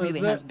Germany that really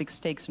has big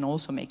stakes in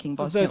also making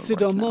Bosnia work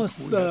now.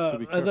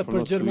 Edhe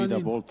për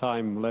Gjermaninë. All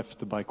time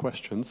left by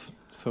questions.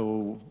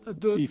 So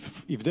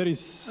if there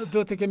is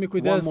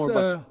one more,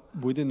 but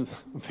within a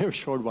very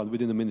short one,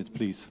 within a minute,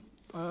 please.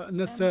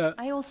 Nëse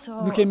I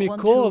also nuk kemi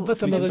kohë,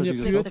 vetëm edhe një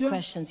the pyetje.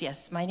 questions.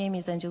 Yes, my name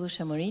is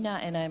Angelusha Morina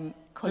and I'm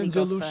colleague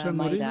of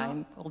Maida.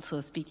 I'm also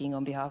speaking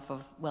on behalf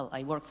of, well,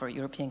 I work for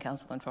European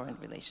Council on Foreign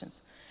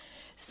Relations.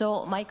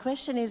 So my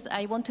question is,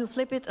 I want to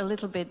flip it a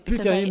little bit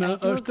because I do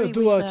agree with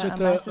the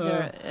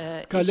Ambassador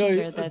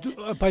Ischinger that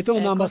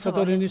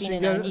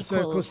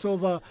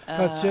Kosovo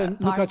has been in an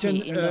equal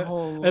party in the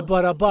whole EU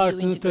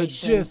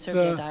integration,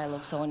 Serbia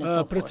dialogue, so on and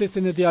so forth.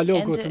 And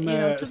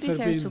to be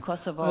fair to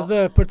Kosovo,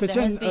 there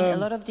has been a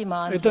lot of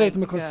demands like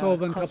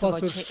Kosovo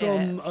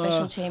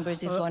special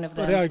chambers is one of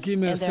them,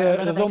 and there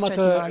are a lot of extra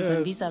demands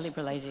on visa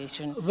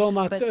liberalization.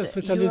 Dhomat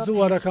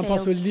specializuara kanë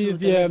pasur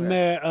lidhje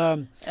me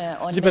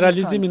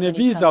liberalizimin e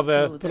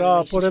vizave,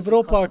 pra por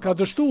Evropa ka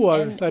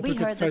dështuar sa i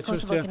përket kësaj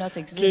çështje.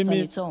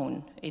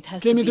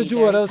 Kemi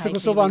dëgjuar edhe se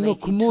Kosova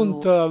nuk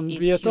mund të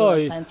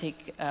mbijetojë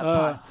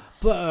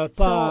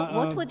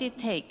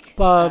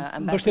pa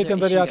mbështetjen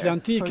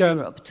veriatlantike.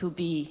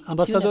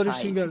 Ambasadori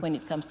Schinger,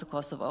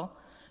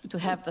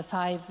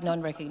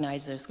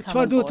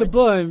 çfarë duhet të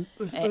bëjmë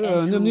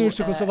në mënyrë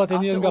që Kosova të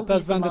njëjë nga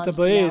 5 vendet e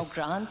BE-s?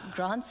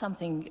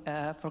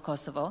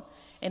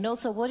 And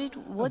also, what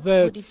would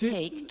it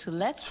take to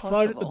let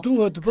Kosovo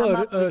come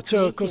up with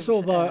creative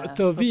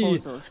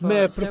proposals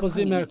for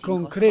propozime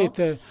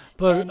konkrete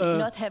për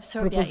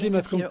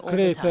propozimet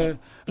konkrete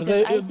dhe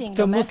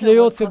të mos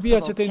lejohet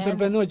Serbia që të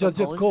intervenojë gjatë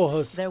gjithë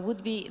kohës.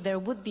 There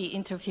would be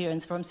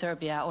interference from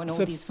Serbia on all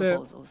these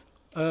proposals.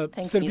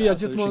 Serbia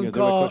gjithmonë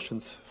ka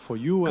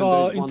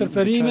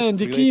interferime,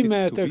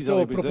 ndikime të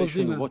këto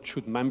propozime. What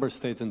should member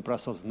states and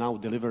Brussels now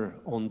deliver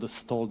on the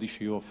stalled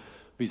issue of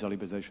visa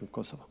liberalization of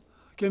Kosovo?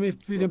 Kemi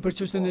pyetjen për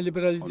çështjen e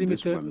liberalizimit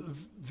të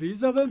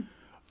vizave.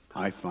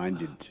 I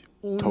find it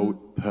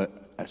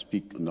I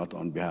speak not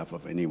on behalf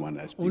of anyone,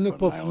 I speak on my own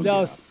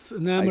behalf. I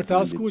find it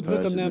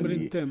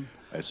personally,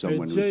 as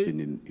someone who's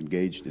been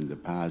engaged in the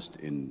past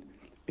in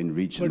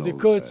regional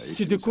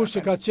si dikush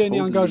që ka qenë i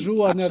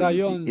angazhuar në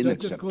rajon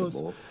gjatë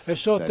kohës, e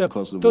shohte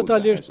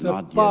totalisht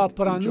pa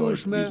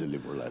pranueshme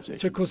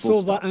që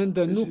Kosova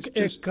ende nuk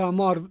e ka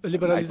marrë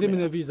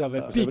liberalizimin e vizave.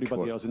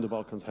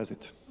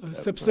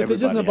 Sepse të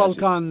gjithë në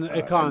Ballkan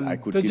e kanë,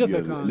 të gjithë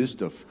e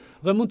kanë.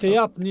 Dhe mund të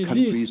jap një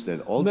listë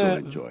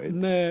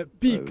me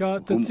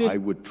pika të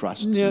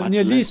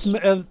një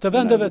listë të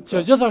vendeve që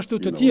gjithashtu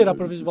të tjera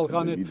përveç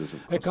Ballkanit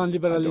e kanë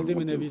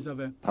liberalizimin e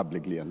vizave.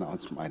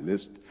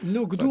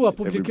 Nuk dua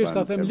publikisht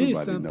ta them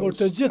listën, por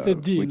të gjithë e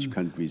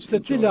dinë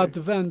se cilat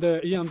vende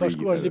janë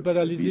bashkuar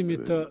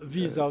liberalizimit të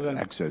vizave.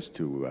 Access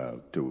to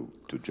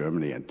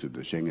Germany and to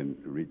the Schengen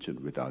region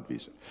without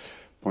visa.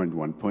 Point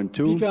 1. Point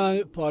 2,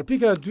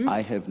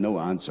 I have no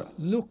answer.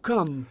 Nuk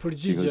kam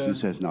përgjigje. Because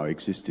this has now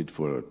existed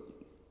for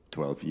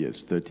 12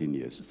 years, 13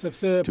 years, to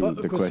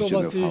the question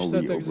of how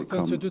we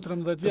overcome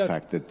the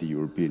fact that the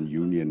European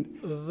Union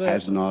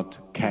has not,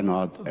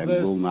 cannot, and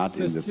will not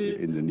in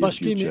the near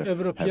future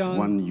have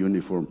one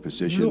uniform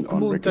position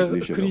on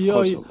recognition of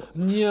Kosovo.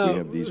 We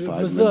have these 5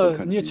 member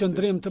countries that still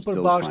find it for their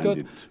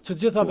various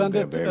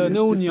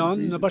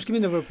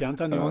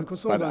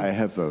different but I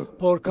have a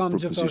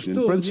proposition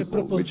in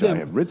principle, which I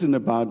have written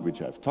about,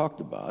 which I've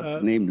talked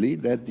about, namely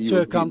that the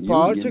European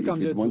Union,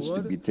 if it wants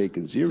to be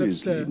taken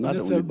seriously, not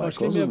only by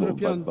Kosovo,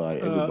 but by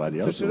everybody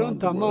else around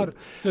the world,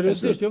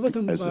 as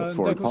a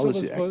foreign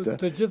policy actor,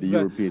 the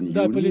European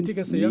Union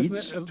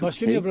needs to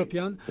take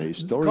the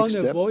historic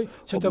step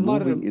of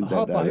moving in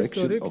that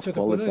direction of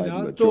qualified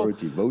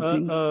majority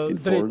voting in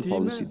foreign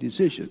policy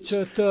decisions.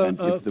 And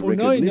if the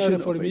recognition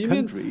of a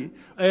country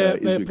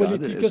is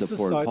regarded as a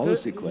foreign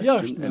policy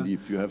question, and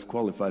if you have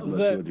qualified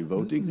majority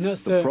voting,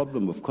 the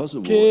problem of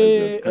Kosovo as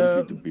a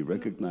country to be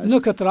recognized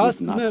në këtë rast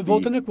me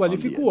votën e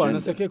kualifikuar,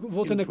 nëse ke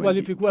votën e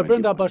kualifikuar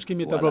brenda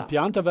Bashkimit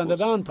Evropian të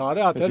vendeve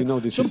anëtare,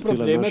 atëherë shumë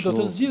probleme do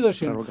të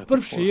zgjidheshin,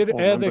 përfshirë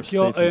edhe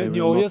kjo e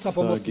njohjes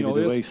apo mos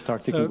njohjes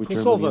së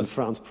Kosovës.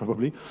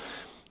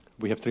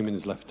 We have 3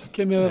 minutes left.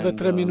 Kemi edhe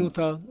 3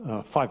 minuta.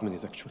 5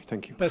 minutes actually.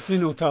 Thank you. 5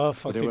 minuta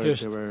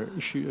faktikisht.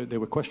 There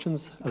were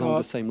questions along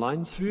the same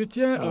lines.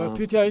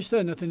 Pyetja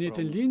ishte në të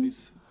njëjtën linjë.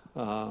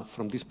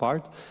 From this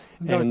part.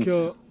 And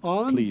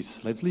please,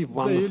 let's leave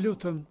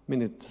 1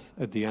 minute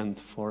at the end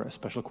for a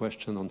special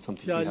question on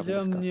something we have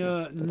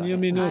discussed. Një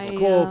minutë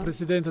kohë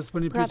presidentës për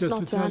një pyetje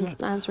speciale.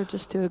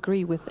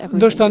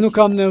 Ndoshta nuk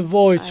kam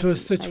nevojë që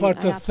se çfarë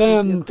të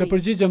them, të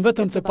përgjigjem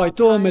vetëm të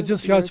pajtohem me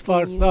gjithçka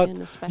çfarë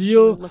thatë.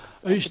 Jo,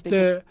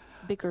 është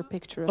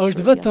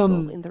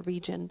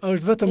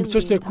vetëm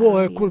çështje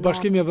kohe kur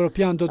Bashkimi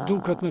Evropian do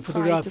duket me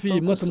fotografi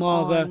më të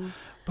madhe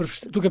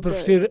duke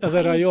përfshirë edhe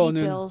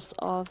rajonin.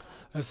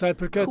 Sa i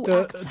përket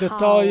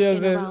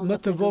detajeve më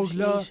të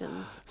vogla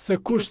se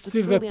kush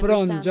si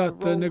vepron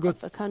gjatë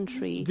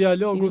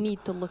dialogut,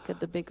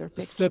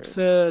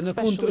 sepse në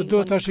fund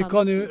duhet ta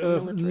shikoni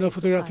në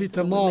fotografi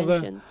të madhe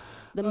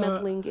në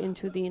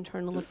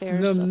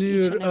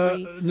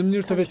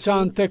mënyrë të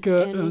veçantë tek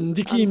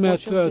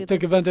ndikimet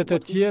tek vendet e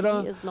tjera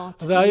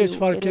dhe ajo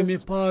çfarë kemi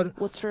parë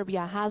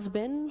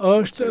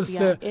është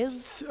se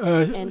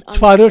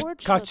çfarë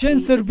ka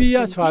qenë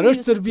Serbia, çfarë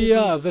është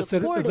Serbia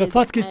dhe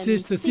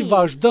fatkeqësisht se si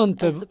vazhdon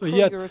të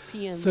jetë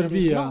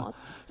Serbia,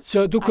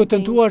 që duke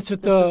tentuar që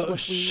të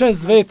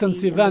shes veten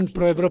si vend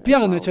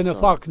pro-evropiane, që në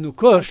fakt nuk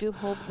është,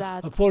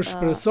 por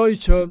shpresoj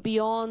që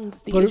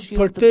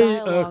përtej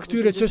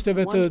këtyre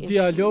çështjeve të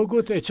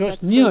dialogut, e që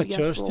është një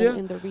çështje,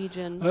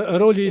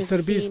 roli i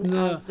Serbisë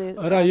në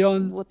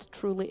rajon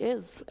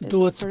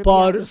duhet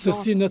parë se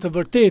si në të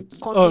vërtetë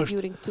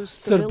është.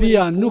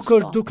 Serbia nuk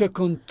është duke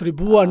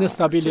kontribuar në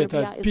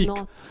stabilitet,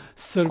 pikë.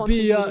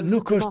 Serbia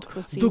nuk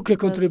është duke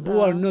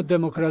kontribuar në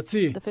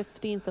demokraci,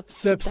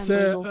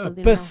 sepse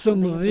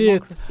 15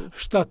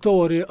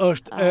 shtatori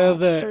është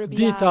edhe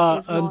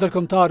dita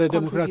ndërkombëtare e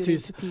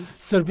demokracisë.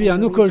 Serbia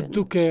nuk është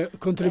duke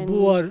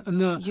kontribuar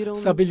në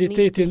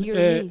stabilitetin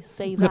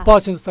në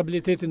paqen dhe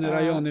stabilitetin e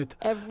rajonit.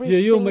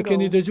 Ju më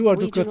keni dëgjuar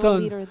duke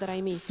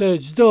thënë se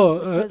çdo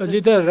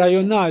lider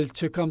rajonal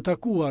që kam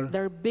takuar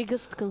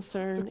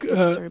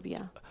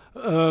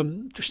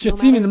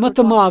shqetësimin më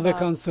të madhe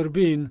kanë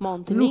Serbinë.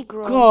 Nuk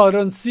ka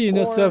rëndësi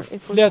nëse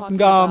flet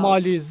nga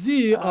Mali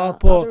Zi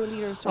apo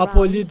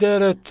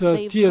lideret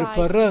tjerë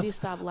për rreth.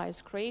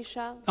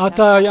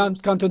 Ata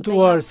kanë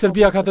tentuar,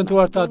 Serbia ka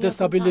tentuar ta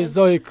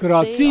destabilizojë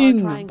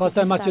Kroacinë,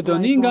 pastaj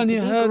Maqedoninë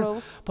nganjëherë,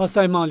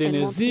 pastaj Malin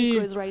e Zi,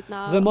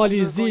 dhe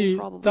Mali Zi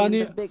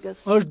tani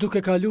është duke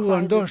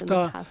kaluar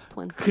ndoshta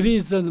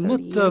krizën më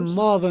të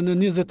madhe në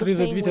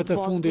 20-30 vitet e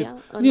fundit.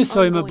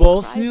 Njësoj me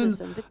Bosnjën,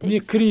 një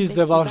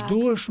krizë e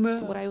vazhdueshme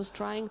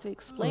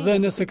dhe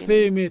nëse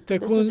kthehemi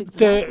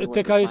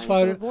tek ajo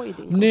çfarë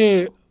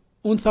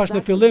unë thash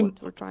në fillim,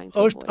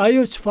 është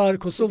ajo çfarë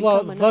Kosova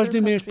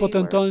vazhdimisht po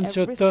tenton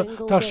që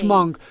ta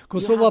shmang.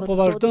 Kosova po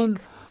vazhdon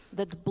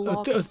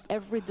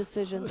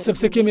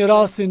sepse kemi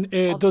rastin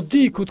e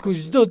Dodikut ku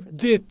çdo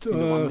ditë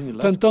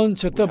tenton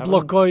që të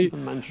bllokoj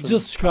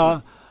gjithçka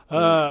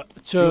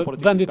që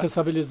vendi të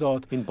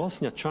stabilizohet. In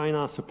Bosnia,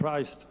 China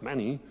surprised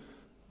many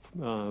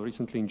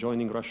recently in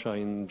joining Russia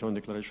in joint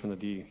declaration at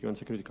the UN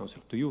Security Council.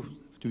 Do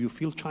you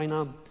feel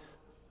China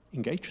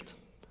engaged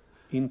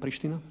in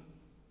Pristina?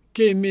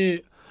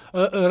 Kemi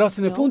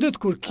rastin e fundit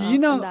kur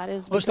Kina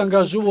është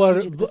angazhuar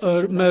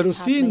me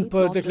Rusin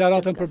për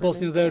deklaratën për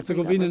Bosnjën dhe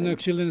Hercegovinën në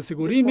Këshillin e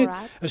Sigurimit.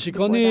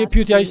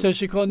 Pyetja ishte,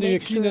 shikoni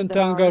Kinën të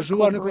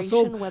angazhuar në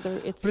Kosovë?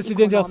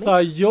 Presidentja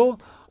tha jo,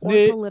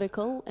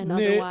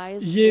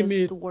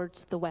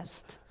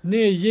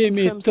 ne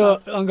jemi të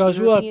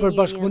angazhuar për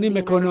bashkëpunim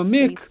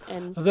ekonomik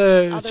dhe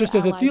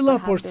çështjet e tilla,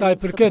 por sa i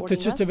përket të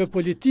çështjeve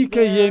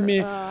politike jemi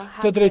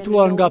të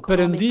drejtuar nga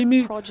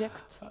perëndimi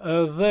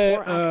dhe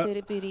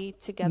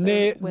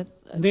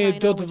ne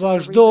do të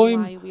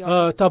vazhdojmë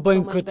ta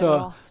bëjmë këtë.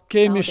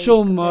 Kemi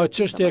shumë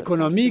çështje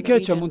ekonomike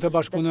që mund të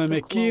bashkëpunojmë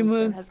me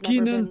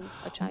Kinën,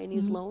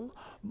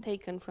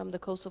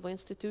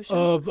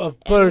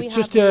 për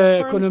çështje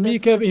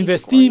ekonomike,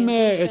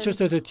 investime e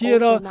çështjet e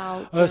tjera,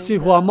 si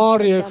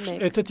huamarrje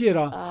e të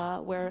tjera.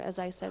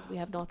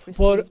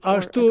 Por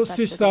ashtu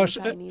siç thash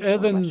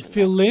edhe në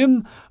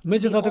fillim,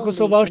 megjithatë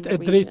Kosova është e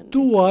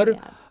drejtuar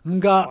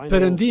nga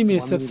perëndimi,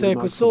 sepse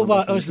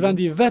Kosova është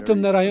vendi vetëm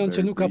në rajon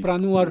që nuk ka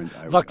pranuar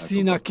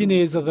vaksina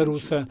kineze dhe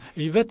ruse,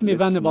 i vetmi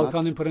vend në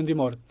Ballkanin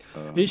perëndimor.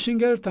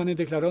 Ishinger tani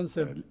deklaron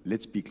se le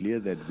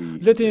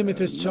të jemi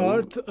të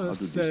qartë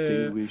se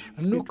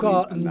nuk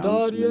ka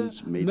ndarje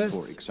mes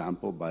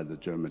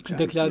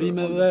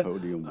deklarimeve,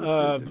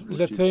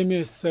 le të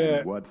themi se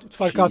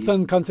çfarë ka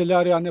thënë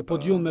kancelarja në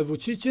podium me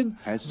Vučićin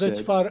dhe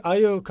çfarë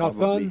ajo ka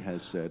thënë,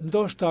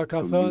 ndoshta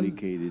ka thënë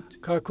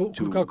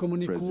kur ka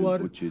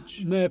komunikuar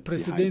me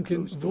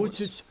presidentin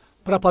Vučić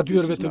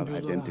prapatyrëve të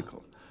mbyllura.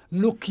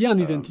 Nuk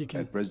janë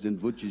identike.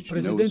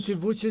 Presidenti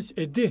Vučić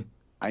e di.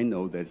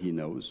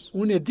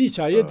 Unë e di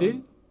që ai e di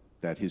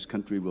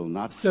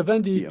se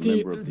vendi i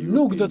tij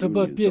nuk do të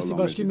bëhet pjesë i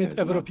Bashkimit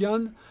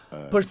Evropian,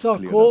 përsa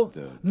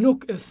kohë nuk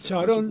e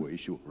sqaron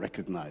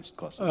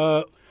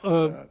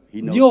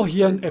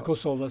njohjen e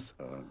Kosovës.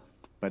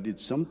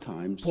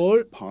 Por,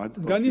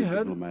 nga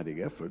njëherë,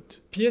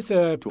 pjesë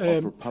e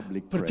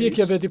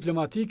përpjekjeve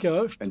diplomatike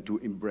është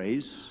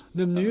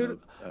në mënyrë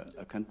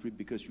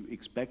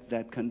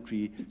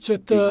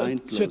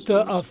që të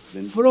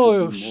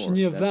afrosh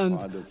një vend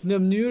në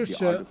mënyrë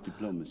që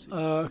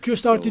kjo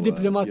është arti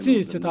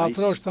diplomacisë, që të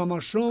afrosh sa më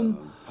shumë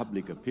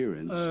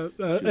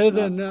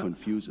edhe në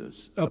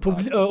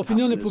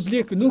opinioni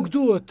publik nuk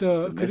duhet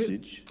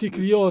të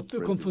krijohet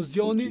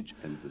konfuzioni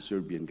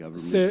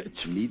se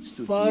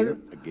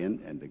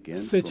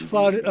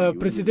çfarë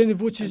presidenti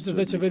Vučić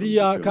dhe qeveria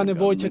ka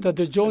nevojë që të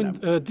dëgjojnë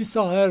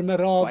disa herë me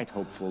radhë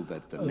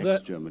dhe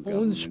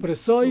unë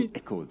shpresoj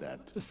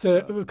se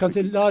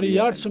kancelari i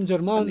jashtëm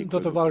gjerman do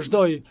të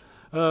vazhdoj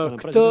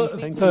këtë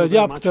të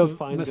jap këtë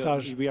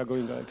mesazh.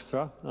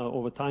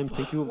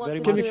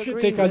 Kemi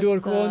të kaluar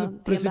kohën,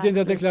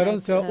 presidenti deklaron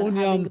se unë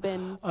jam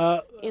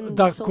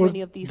dakord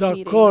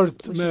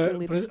me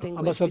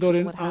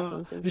ambasadorin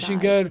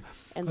Ishinger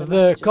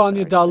dhe ka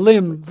një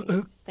dallim.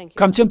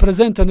 Kam qenë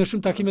prezente në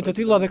shumë takimet e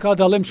tilla dhe ka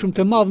dallim shumë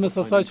të madh mes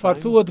asaj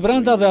çfarë thuhet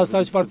brenda dhe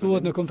asaj çfarë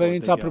thuhet në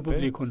konferenca për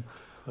publikun.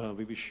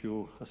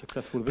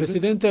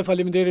 Presidente,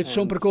 faleminderit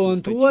shumë për kohën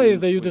tuaj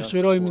dhe ju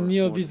dëshirojmë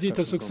një vizitë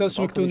të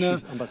suksesshme këtu në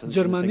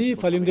Gjermani.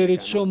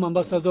 Faleminderit shumë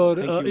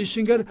ambasador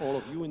Ishinger,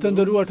 të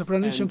nderuar të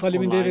pranishëm,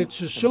 faleminderit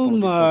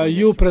shumë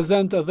ju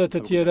prezent dhe të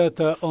tjerët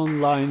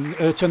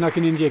online që na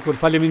keni ndjekur.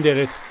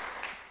 Faleminderit.